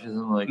cry. She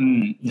doesn't like.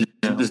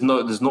 There's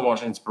not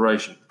much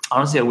inspiration.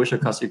 Honestly, I wish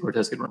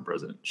Ocasio-Cortez could run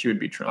president. She would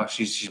be Trump.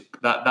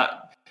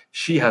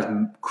 She has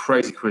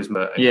crazy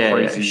charisma.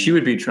 And she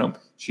would be Trump.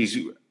 She's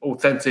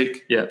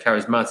authentic,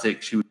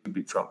 charismatic. She would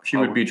be Trump. She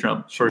would be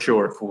Trump for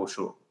sure. For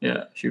sure.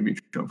 Yeah, she would be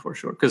Trump for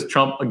sure. Because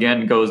Trump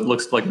again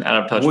looks like an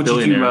out of touch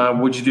billionaire.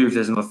 What'd you do if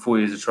there's another 4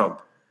 years of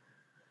Trump?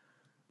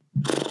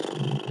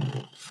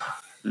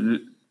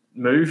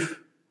 Move?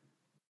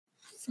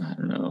 I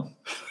don't know.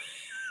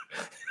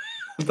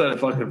 I don't know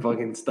if I can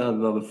fucking stand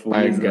another 4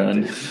 years. My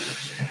gun.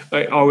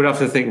 I would have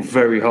to think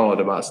very hard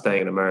about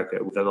staying in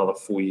America with another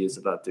 4 years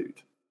of that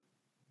dude.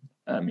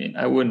 I mean,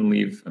 I wouldn't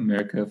leave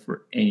America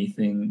for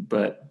anything,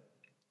 but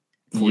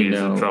 4 years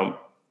of Trump.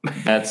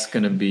 That's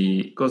gonna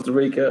be Costa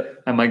Rica.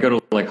 I might go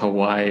to like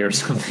Hawaii or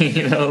something,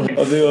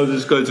 I think I'll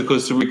just go to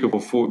Costa Rica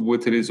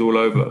till it's all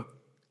over.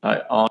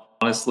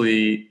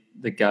 Honestly,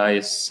 the guy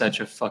is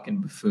such a fucking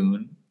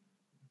buffoon.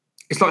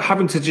 It's like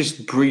having to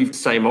just breathe the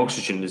same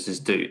oxygen as this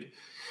dude.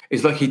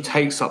 It's like he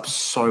takes up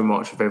so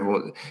much of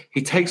everyone.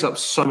 He takes up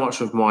so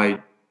much of my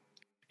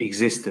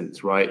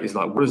existence, right? It's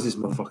like, what has this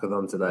motherfucker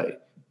done today,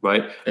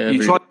 right?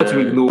 You try to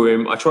ignore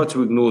him. I try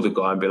to ignore the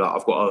guy and be like,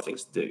 I've got other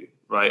things to do,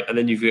 right? And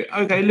then you go,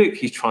 okay, look,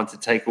 he's trying to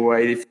take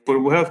away the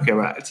Affordable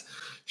Healthcare Act.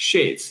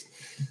 Shit,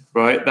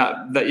 right?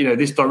 That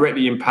this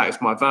directly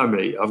impacts my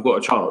family. I've got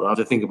a child. I have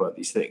to think about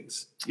these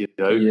things.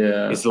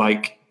 It's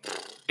like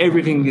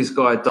everything this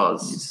guy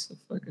does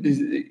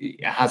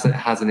has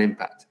an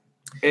impact.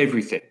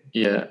 Everything.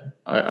 Yeah,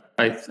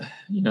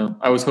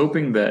 I was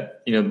hoping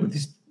that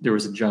there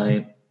was a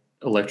giant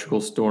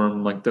electrical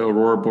storm, like the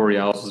Aurora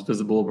Borealis was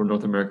visible over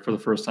North America for the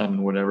first time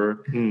and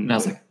whatever. And I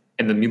was like,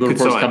 and the Mueller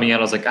report's coming out.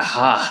 I was like,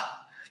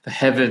 aha, the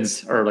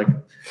heavens are like,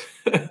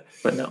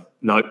 but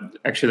no,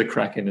 actually the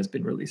Kraken has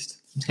been released,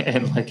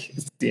 and like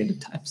it's the end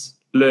of times.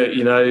 Look,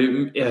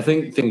 I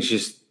think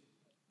things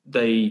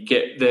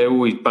they're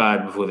always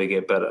bad before they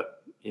get better,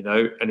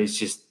 and it's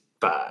just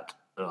bad,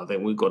 and I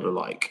think we've got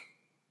to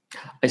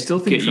I still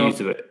think Trump used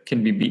to it.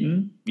 Can be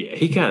beaten. Yeah,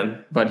 he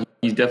can. But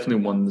he's definitely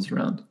won this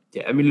round.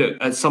 Yeah, I mean, look,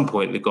 at some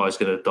point, the guy's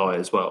going to die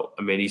as well.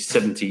 I mean, he's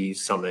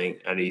 70-something,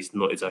 and he's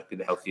not exactly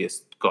the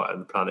healthiest guy on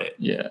the planet.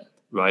 Yeah.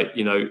 Right?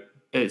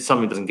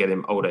 Something doesn't get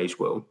him, old age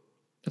will.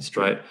 That's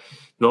true. Right?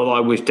 Not that I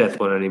wish death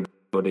upon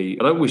anybody.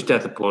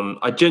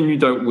 I genuinely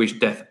don't wish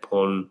death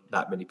upon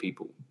that many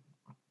people.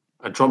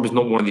 And Trump is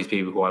not one of these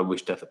people who I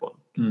wish death upon.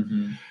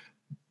 Mm-hmm.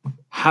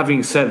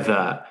 Having said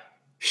that,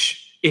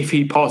 if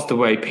he passed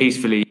away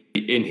peacefully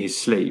in his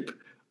sleep,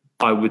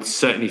 I would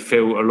certainly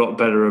feel a lot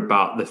better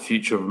about the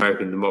future of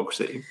American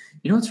democracy.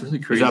 You know what's really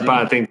crazy? Is that a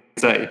bad thing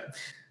to say?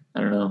 I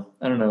don't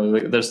know.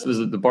 Like, there's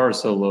the bar is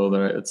so low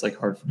that it's like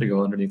hard to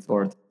go underneath the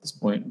bar at this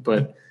point.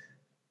 But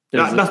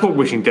That's not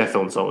wishing death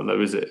on someone,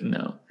 though, is it?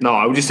 No.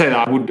 I would just say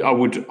that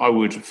I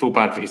would feel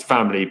bad for his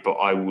family, but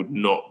I would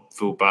not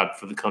feel bad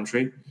for the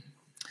country.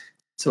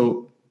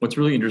 So what's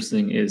really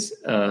interesting is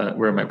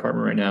we're in my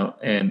apartment right now,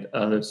 and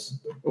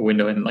there's a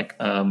window, and like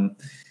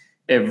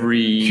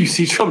You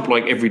see Trump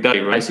like every day,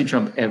 right? I see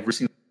Trump every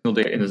single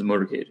day in this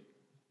motorcade,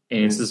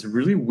 and it's this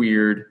really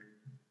weird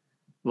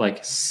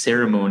like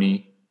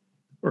ceremony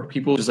where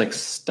people just like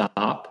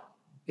stop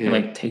and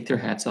like take their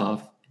hats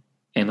off.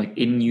 And like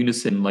in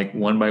unison, like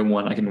one by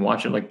one, I can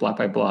watch it like block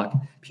by block.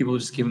 People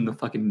just give him the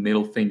fucking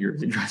middle finger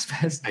as he drives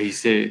past. Are you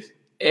serious?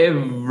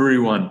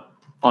 Everyone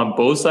on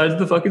both sides of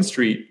the fucking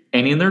street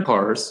and in their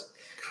cars,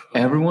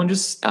 everyone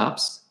just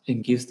stops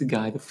and gives the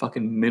guy the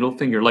fucking middle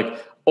finger. Like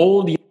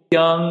old,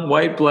 young,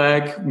 white,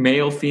 black,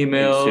 male,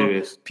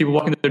 female, people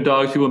walking their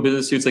dogs, people in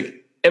business suits,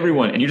 like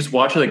everyone. And you just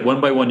watch it like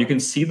one by one. You can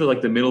see the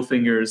like the middle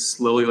fingers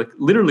slowly, like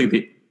literally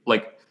the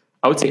like.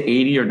 I would say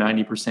 80 or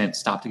 90%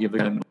 stop to give the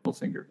guy a middle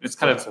finger. It's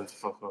kind of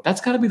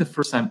that's got to be the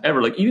first time ever.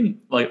 Like even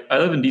like I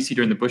live in DC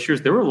during the Bush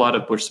years. There were a lot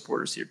of Bush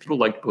supporters here. People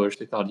liked Bush.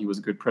 They thought he was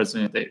a good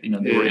president. They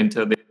were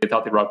into. They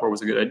thought the Iraq War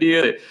was a good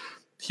idea.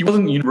 He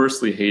wasn't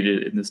universally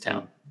hated in this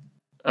town,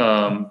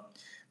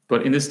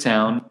 but in this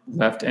town,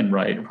 left and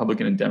right,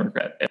 Republican and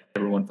Democrat,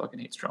 everyone fucking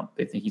hates Trump.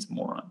 They think he's a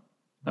moron.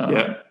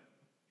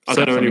 I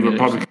don't know any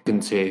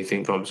Republicans here who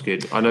think Trump's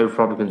good. I know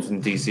Republicans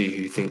in DC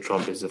who think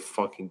Trump is a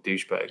fucking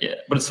douchebag. Yeah,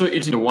 but it's so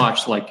interesting to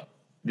watch, like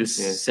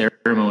this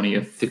ceremony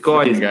of the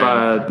guy is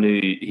bad.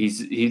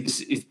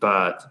 He's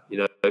bad. You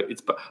know,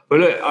 it's bad. But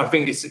look, I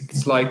think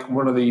it's like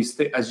one of these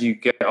things. As you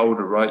get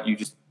older, right? You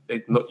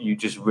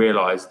just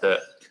realize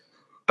that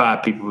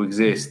bad people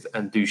exist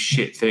and do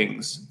shit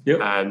things.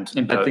 Yep. And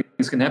bad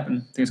things can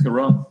happen. Things go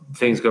wrong.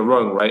 Things go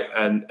wrong, right?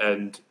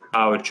 And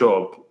our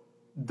job.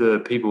 The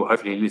people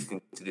hopefully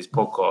listening to this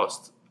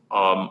podcast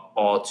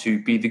are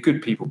to be the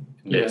good people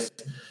in this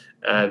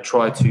and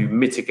try to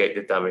mitigate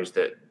the damage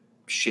that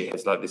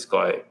shitheads like this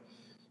guy,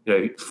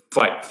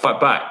 fight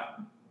back,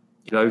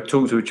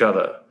 talk to each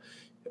other,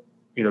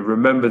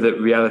 remember that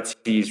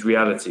reality is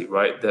reality,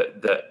 right?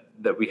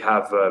 That we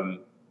have, I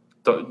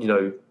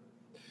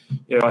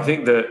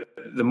think that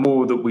the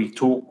more that we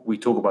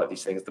talk about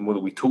these things, the more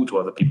that we talk to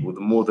other people, the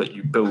more that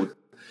you build,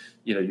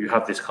 you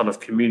have this kind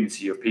of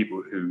community of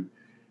people who,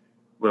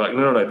 we're like,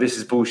 no, this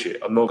is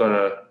bullshit. I'm not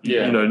gonna,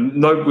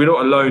 no, we're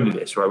not alone in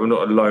this, right? We're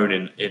not alone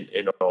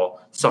in our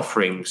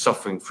suffering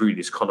through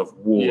this kind of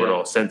war in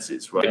our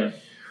senses, right?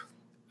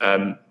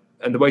 Yeah.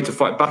 And the way to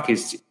fight back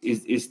is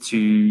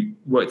to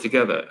work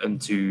together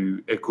and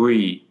to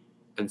agree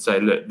and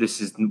say, look,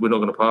 we're not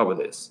going to part with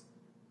this.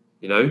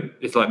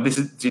 It's like this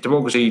is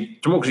democracy.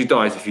 Democracy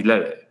dies if you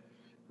let it,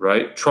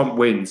 right? Trump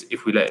wins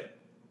if we let it,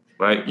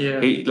 right? Yeah.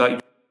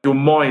 Your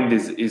mind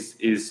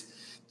is.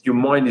 Your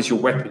mind is your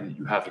weapon that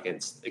you have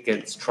against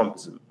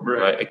Trumpism,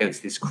 right?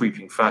 Against this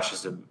creeping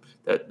fascism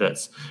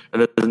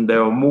and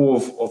there are more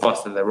of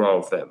us than there are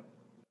of them.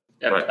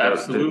 Yeah, right?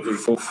 Absolutely,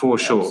 for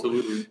sure.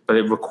 Absolutely. But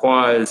it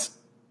requires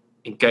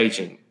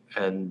engaging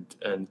and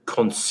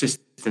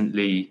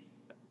consistently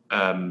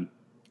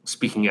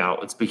speaking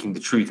out and speaking the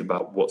truth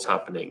about what's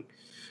happening,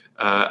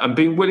 and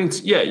being willing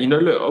to.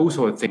 Look.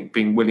 Also, I think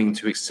being willing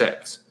to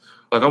accept.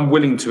 Like I'm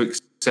willing to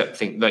accept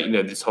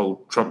that this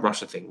whole Trump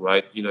Russia thing,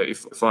 right?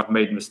 If I've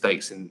made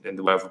mistakes in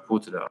the way I've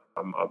reported it,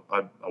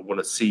 I want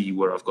to see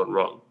where I've gone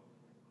wrong,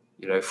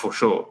 for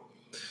sure.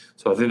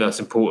 So I think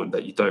that's important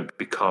that you don't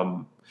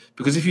become,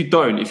 because if you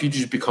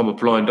just become a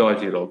blind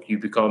ideologue, you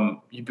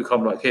become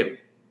like him.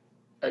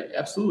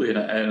 Absolutely,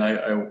 and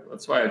I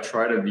that's why I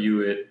try to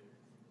view it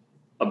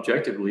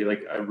objectively.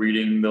 Like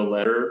reading the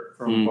letter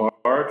from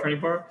Attorney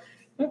Barr.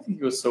 I don't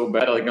think it was so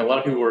bad. Like a lot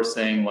of people were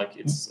saying, like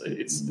it's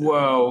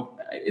well,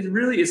 it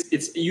really is.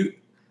 It's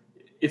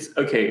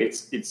okay.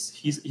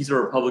 He's a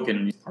Republican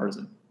and he's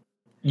partisan.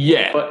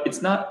 Yeah, but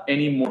it's not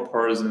any more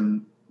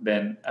partisan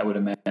than I would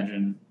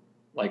imagine,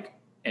 like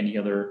any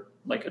other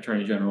like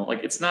attorney general.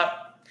 Like it's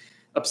not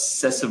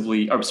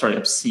obscenely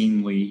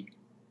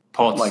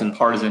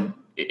partisan.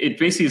 It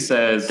basically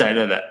says. I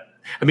know that.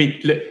 I mean,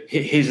 look,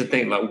 here's the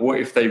thing. Like, what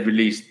if the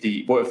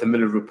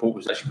Mueller report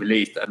was actually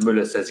released and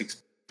Mueller says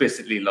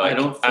explicitly,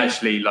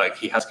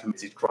 he has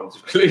committed crimes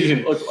of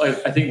collusion? Look,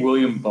 I think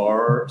William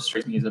Barr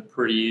strikes me as a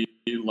pretty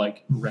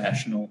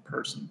rational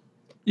person.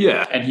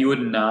 Yeah, and he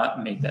would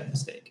not make that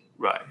mistake.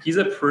 Right. He's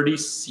a pretty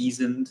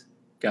seasoned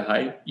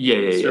guy.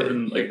 Yeah. Served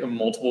in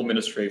multiple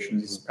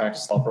administrations. He's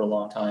practiced law for a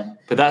long time.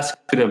 But that's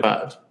good and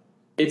bad.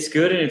 It's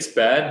good and it's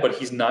bad, but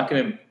it's not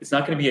gonna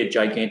be a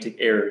gigantic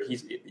error.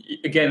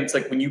 It's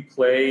like when you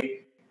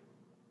play,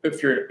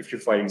 if you're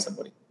fighting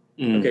somebody.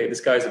 Okay, this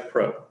guy's a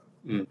pro.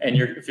 And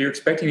if you're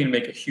expecting him to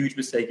make a huge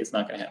mistake, it's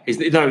not going to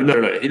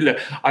happen. No.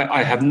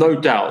 I have no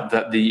doubt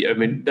that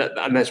and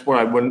that's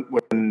why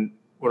when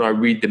I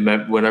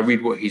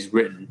read what he's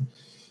written,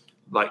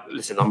 like,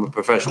 listen, I'm a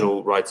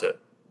professional writer,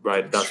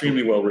 right? That's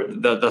extremely well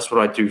written. That's what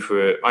I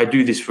do I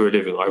do this for a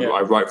living.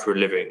 I write for a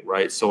living,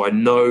 right? So I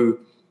know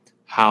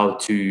how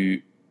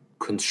to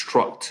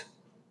construct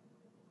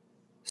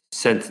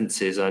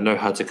sentences. I know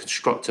how to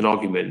construct an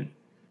argument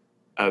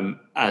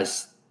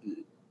as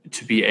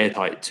to be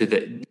airtight, so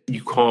that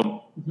you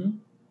can't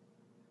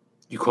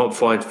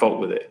find fault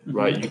with it,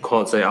 right? You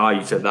can't say,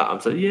 you said that. I'm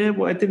saying, yeah,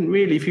 well, I didn't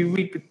really. If you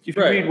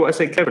read what I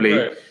say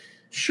cleverly,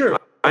 sure,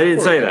 I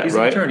didn't say that, he's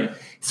right? An attorney.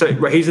 So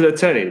he's an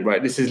attorney,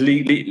 right? This is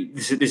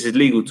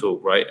legal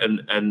talk, right?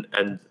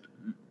 And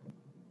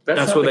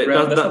that's what they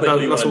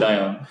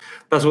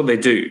that's what they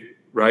do,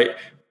 right?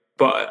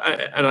 But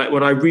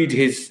when I read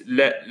his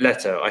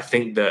letter, I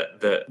think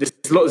that there's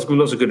been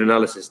lots of good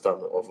analysis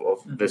done of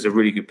there's a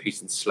really good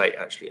piece in Slate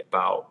actually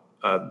about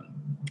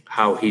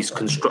how he's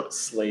constructed.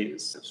 Slate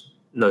is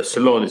no,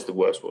 Salon is the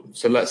worst one.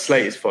 So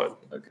Slate is fine.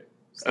 Okay.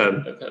 I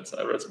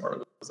read some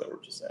articles that were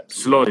just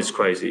absolutely. Salon is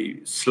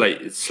crazy.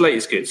 Slate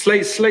is good.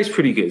 Slate's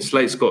pretty good.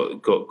 Slate's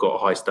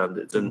got high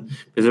standards, and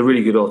there's a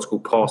really good article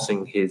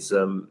parsing his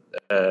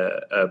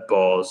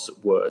bars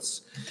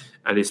words,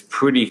 and it's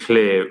pretty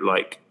clear.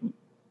 Like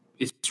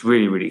it's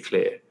really, really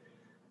clear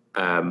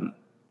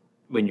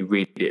when you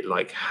read it,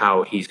 like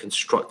how he's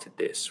constructed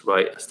this,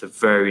 right? As to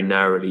very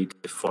narrowly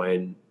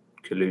define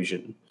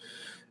collusion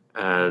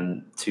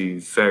and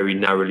to very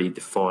narrowly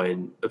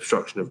define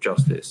obstruction of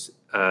justice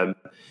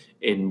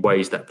in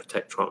ways that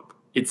protect Trump.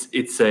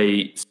 It's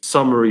a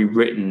summary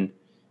written.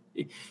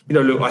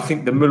 Look, I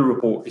think the Mueller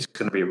report is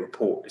going to be a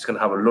report. It's going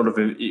to have a lot of,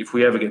 if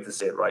we ever get to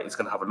see it, right, it's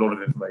going to have a lot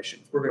of information.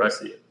 We're going to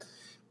see it.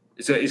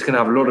 It's going to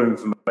have a lot of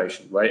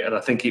information, right? And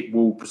I think it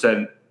will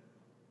present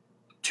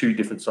two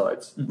different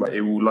sides, right?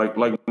 It will, like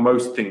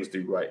most things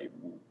do, right?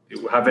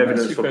 It will have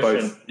evidence for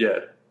both. Yeah.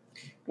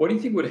 What do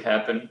you think would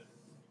happen?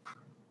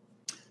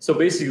 So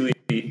basically,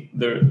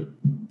 the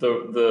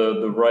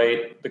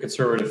right, the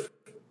conservative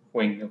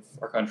wing of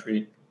our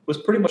country was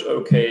pretty much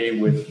okay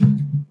with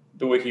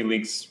the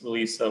WikiLeaks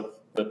release of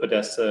the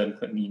Podesta and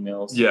Clinton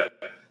emails. Yeah.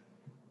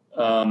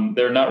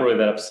 They're not really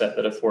that upset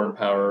that a foreign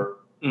power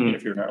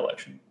interfered in our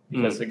election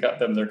because it got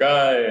them their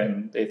guy,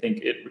 and they think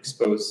it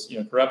exposed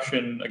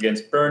corruption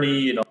against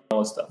Bernie and all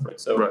this stuff, right?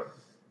 So,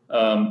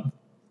 how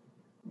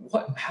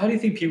do you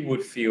think people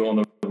would feel on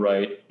the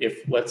right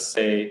if, let's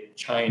say,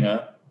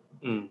 China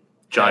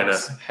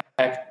hacks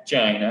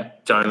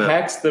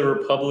the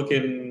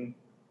Republican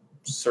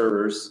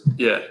servers,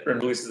 and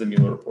releases the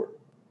Mueller report?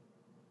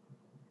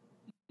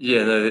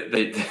 Yeah, no,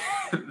 they'd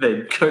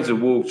go to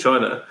war with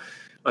China.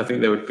 I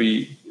think there'd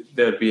be.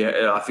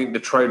 I think the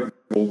trade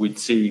war we'd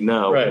see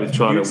now with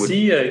China would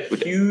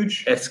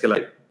huge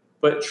escalate.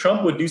 But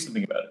Trump would do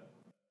something about it.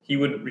 He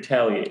would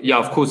retaliate. Yeah,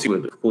 of course he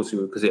would. Because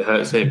it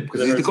hurts him.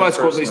 Because the guy's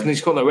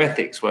got no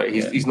ethics, right?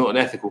 He's not an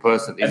ethical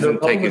person. And the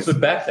Republicans would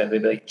back that.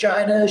 They'd be like,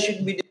 China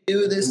shouldn't be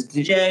doing this.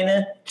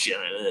 China.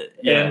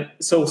 Yeah. And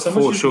so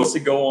someone needs to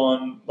go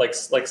on, like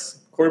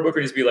Cory Booker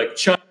needs to be like,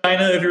 China,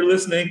 if you're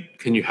listening.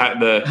 Can you hack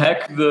the?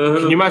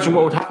 Can you imagine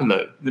what would happen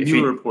though? The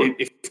Mueller report.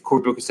 If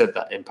Cory Booker said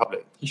that in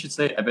public, he should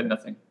say, "I bet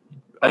nothing."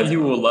 I think he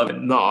will love it.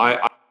 No,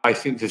 I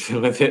think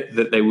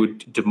that they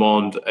would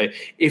demand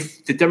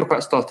if the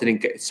Democrats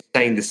started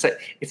saying the same.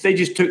 If they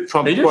just took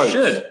Trump's quotes,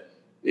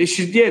 they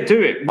should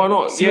do it. Why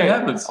not? See what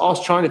happens.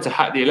 Ask China to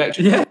hack the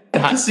election. Yeah,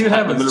 just see what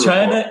happens.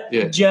 China,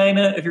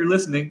 if you're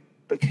listening.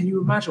 But can you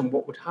imagine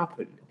what would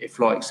happen if,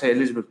 like, say,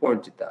 Elizabeth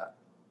Warren did that?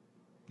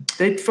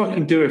 They'd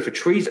fucking do it for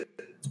treason,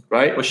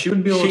 right? Well, she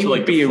wouldn't be able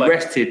to be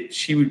arrested.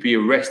 She would be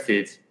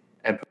arrested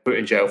and put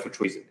in jail for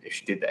treason if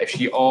she did that. If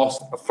she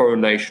asked a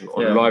foreign nation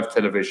on live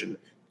television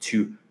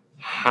to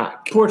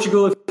hack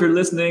Portugal, if you're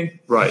listening,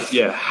 right?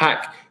 Yeah,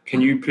 hack.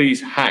 Can you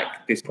please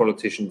hack this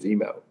politician's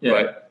email? Yeah.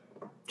 Right?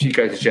 She'd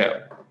go to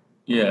jail.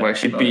 Yeah, right?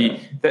 She'd be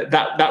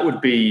that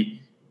would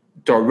be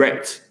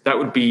direct. That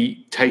would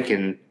be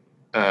taken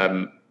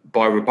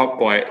by the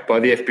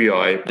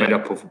FBI, made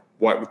up of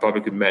white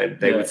Republican men.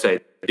 They would say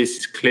this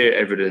is clear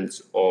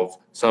evidence of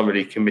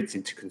somebody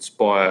committing to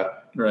conspire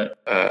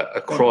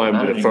a crime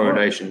with a foreign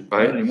nation.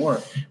 Right? Not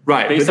anymore.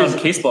 Right. Based on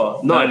case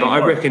law. No, but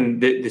I reckon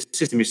the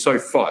system is so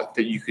fucked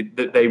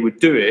that they would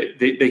do it.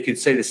 They could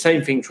say the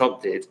same thing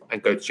Trump did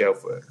and go to jail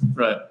for it.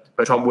 Right.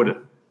 But Trump wouldn't.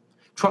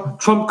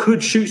 Trump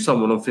could shoot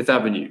someone on Fifth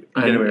Avenue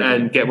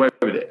and get away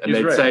with it. And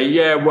they'd say,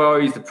 yeah, well,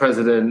 he's the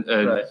president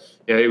and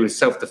it was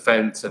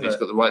self-defense and he's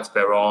got the right to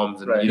bear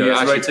arms. And he has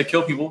the right to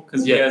kill people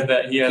because he has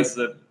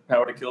the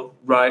power to kill.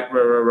 Right.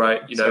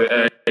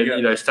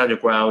 Stand your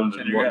ground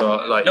and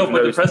whatnot. Like,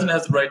 but the president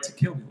has the right to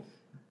kill people.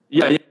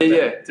 Yeah.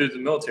 Through the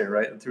military,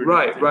 right?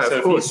 Right, so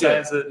of course.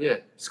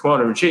 He's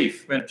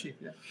Commander-in-Chief. Commander-in-Chief,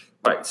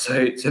 Right,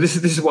 so this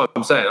is what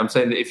I'm saying. I'm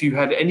saying that if you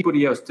had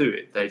anybody else do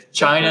it,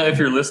 China, if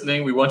you're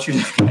listening, we want you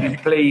to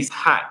please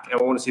hack. And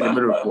I want to see the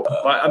Mueller report.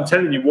 I'm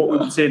telling you what we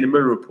would see in the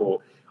Mueller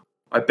report.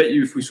 I bet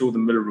you if we saw the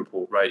Mueller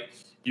report, right,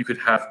 you could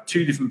have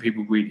two different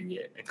people reading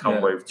it and come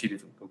away with two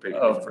different completely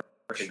different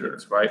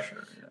opinions, right?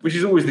 Sure, yeah. Which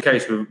is always the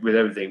case with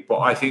everything. But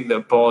I think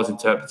that Barr's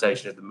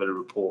interpretation of the Mueller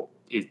report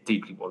is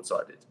deeply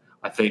one-sided.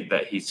 I think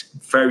that he's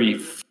very,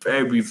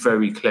 very,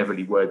 very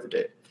cleverly worded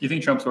it. Do you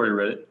think Trump's already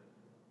read it?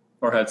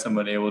 Or had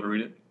somebody able to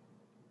read it?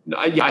 No,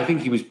 I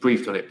think he was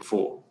briefed on it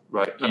before,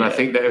 right? And I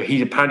think that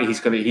he's going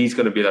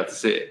to be allowed to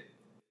see it.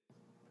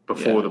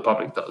 before the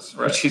public does,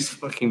 Right. which is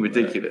fucking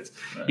ridiculous.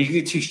 Right.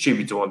 He's too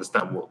stupid to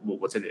understand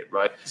what's in it,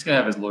 right? He's gonna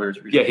have his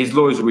lawyers read Yeah, it. his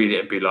lawyers read it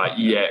and be like,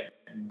 yeah,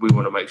 we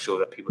want to make sure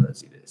that people don't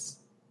see this.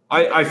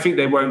 I think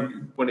they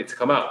won't want it to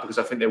come out because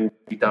I think there will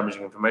be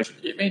damaging information.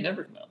 It may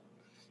never come out.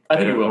 I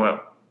think it will. come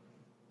out.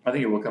 I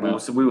think it will come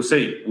out. We will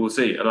see. We'll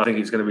see. And I think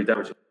it's going to be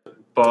damaging.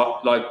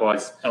 But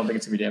likewise, I don't think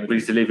it's gonna be damaging. we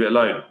need to leave it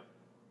alone.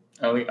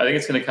 I think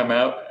it's going to come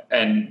out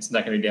and it's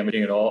not going to be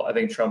damaging at all. I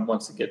think Trump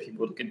wants to get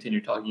people to continue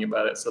talking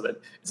about it so that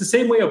it's the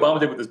same way Obama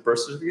did with his birth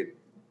certificate.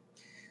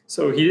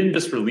 So he didn't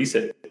just release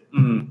it.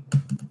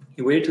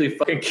 He waited till he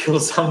fucking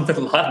killed Osama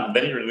bin Laden,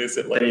 then he released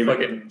it like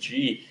fucking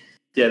G.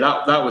 Yeah,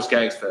 that was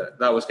gangster.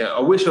 That was gangster.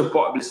 I wish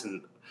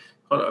listen,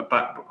 can't I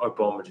back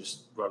Obama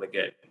just run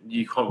again?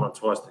 You can't run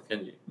twice,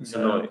 can you? It's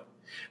annoying.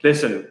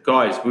 Listen,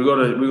 guys, we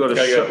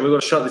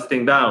gotta shut this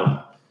thing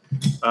down.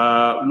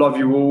 Love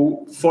you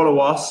all. Follow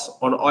us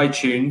on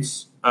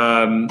iTunes.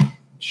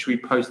 Should we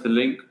post the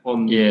link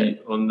on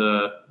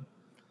the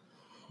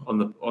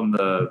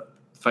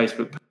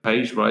Facebook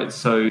page? Right.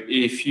 So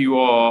if you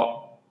are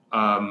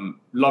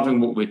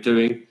loving what we're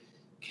doing,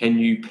 can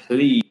you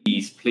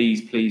please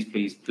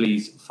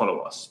follow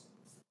us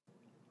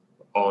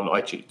on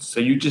iTunes? So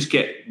you just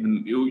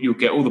you'll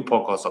get all the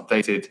podcasts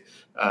updated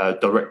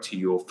direct to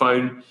your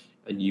phone.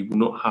 And you will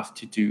not have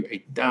to do a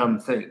damn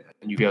thing.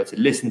 And you'll be able to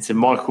listen to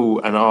Michael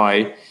and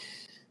I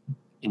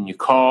in your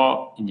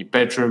car, in your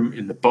bedroom,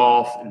 in the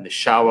bath, in the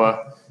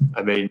shower.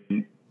 I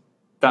mean,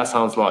 that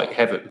sounds like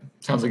heaven.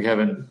 Sounds like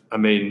heaven. I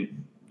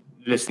mean,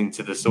 listening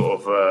to the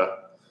sort of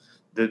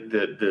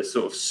the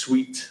sort of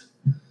sweet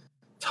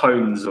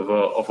tones of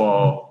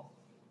our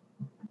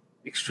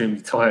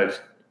extremely tired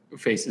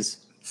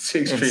Faces.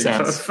 Faces,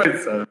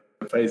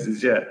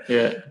 yeah.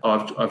 Yeah.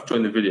 I've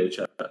joined the video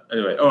chat.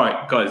 Anyway, all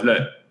right, guys,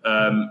 look.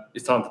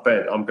 It's time for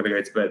bed. I'm going to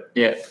go to bed.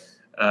 Yeah.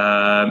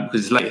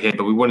 Because it's late here,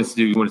 but we wanted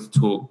to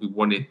talk. We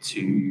wanted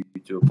to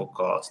do a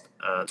podcast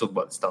and talk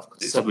about the stuff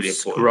because it's really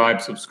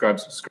important. Subscribe.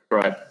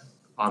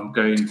 I'm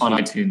going to, on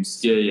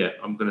iTunes. Yeah.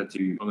 I'm going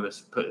to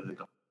put the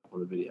link up on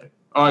the video.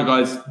 All right,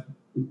 guys.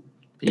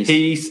 Peace.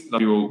 Peace.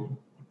 Love you all.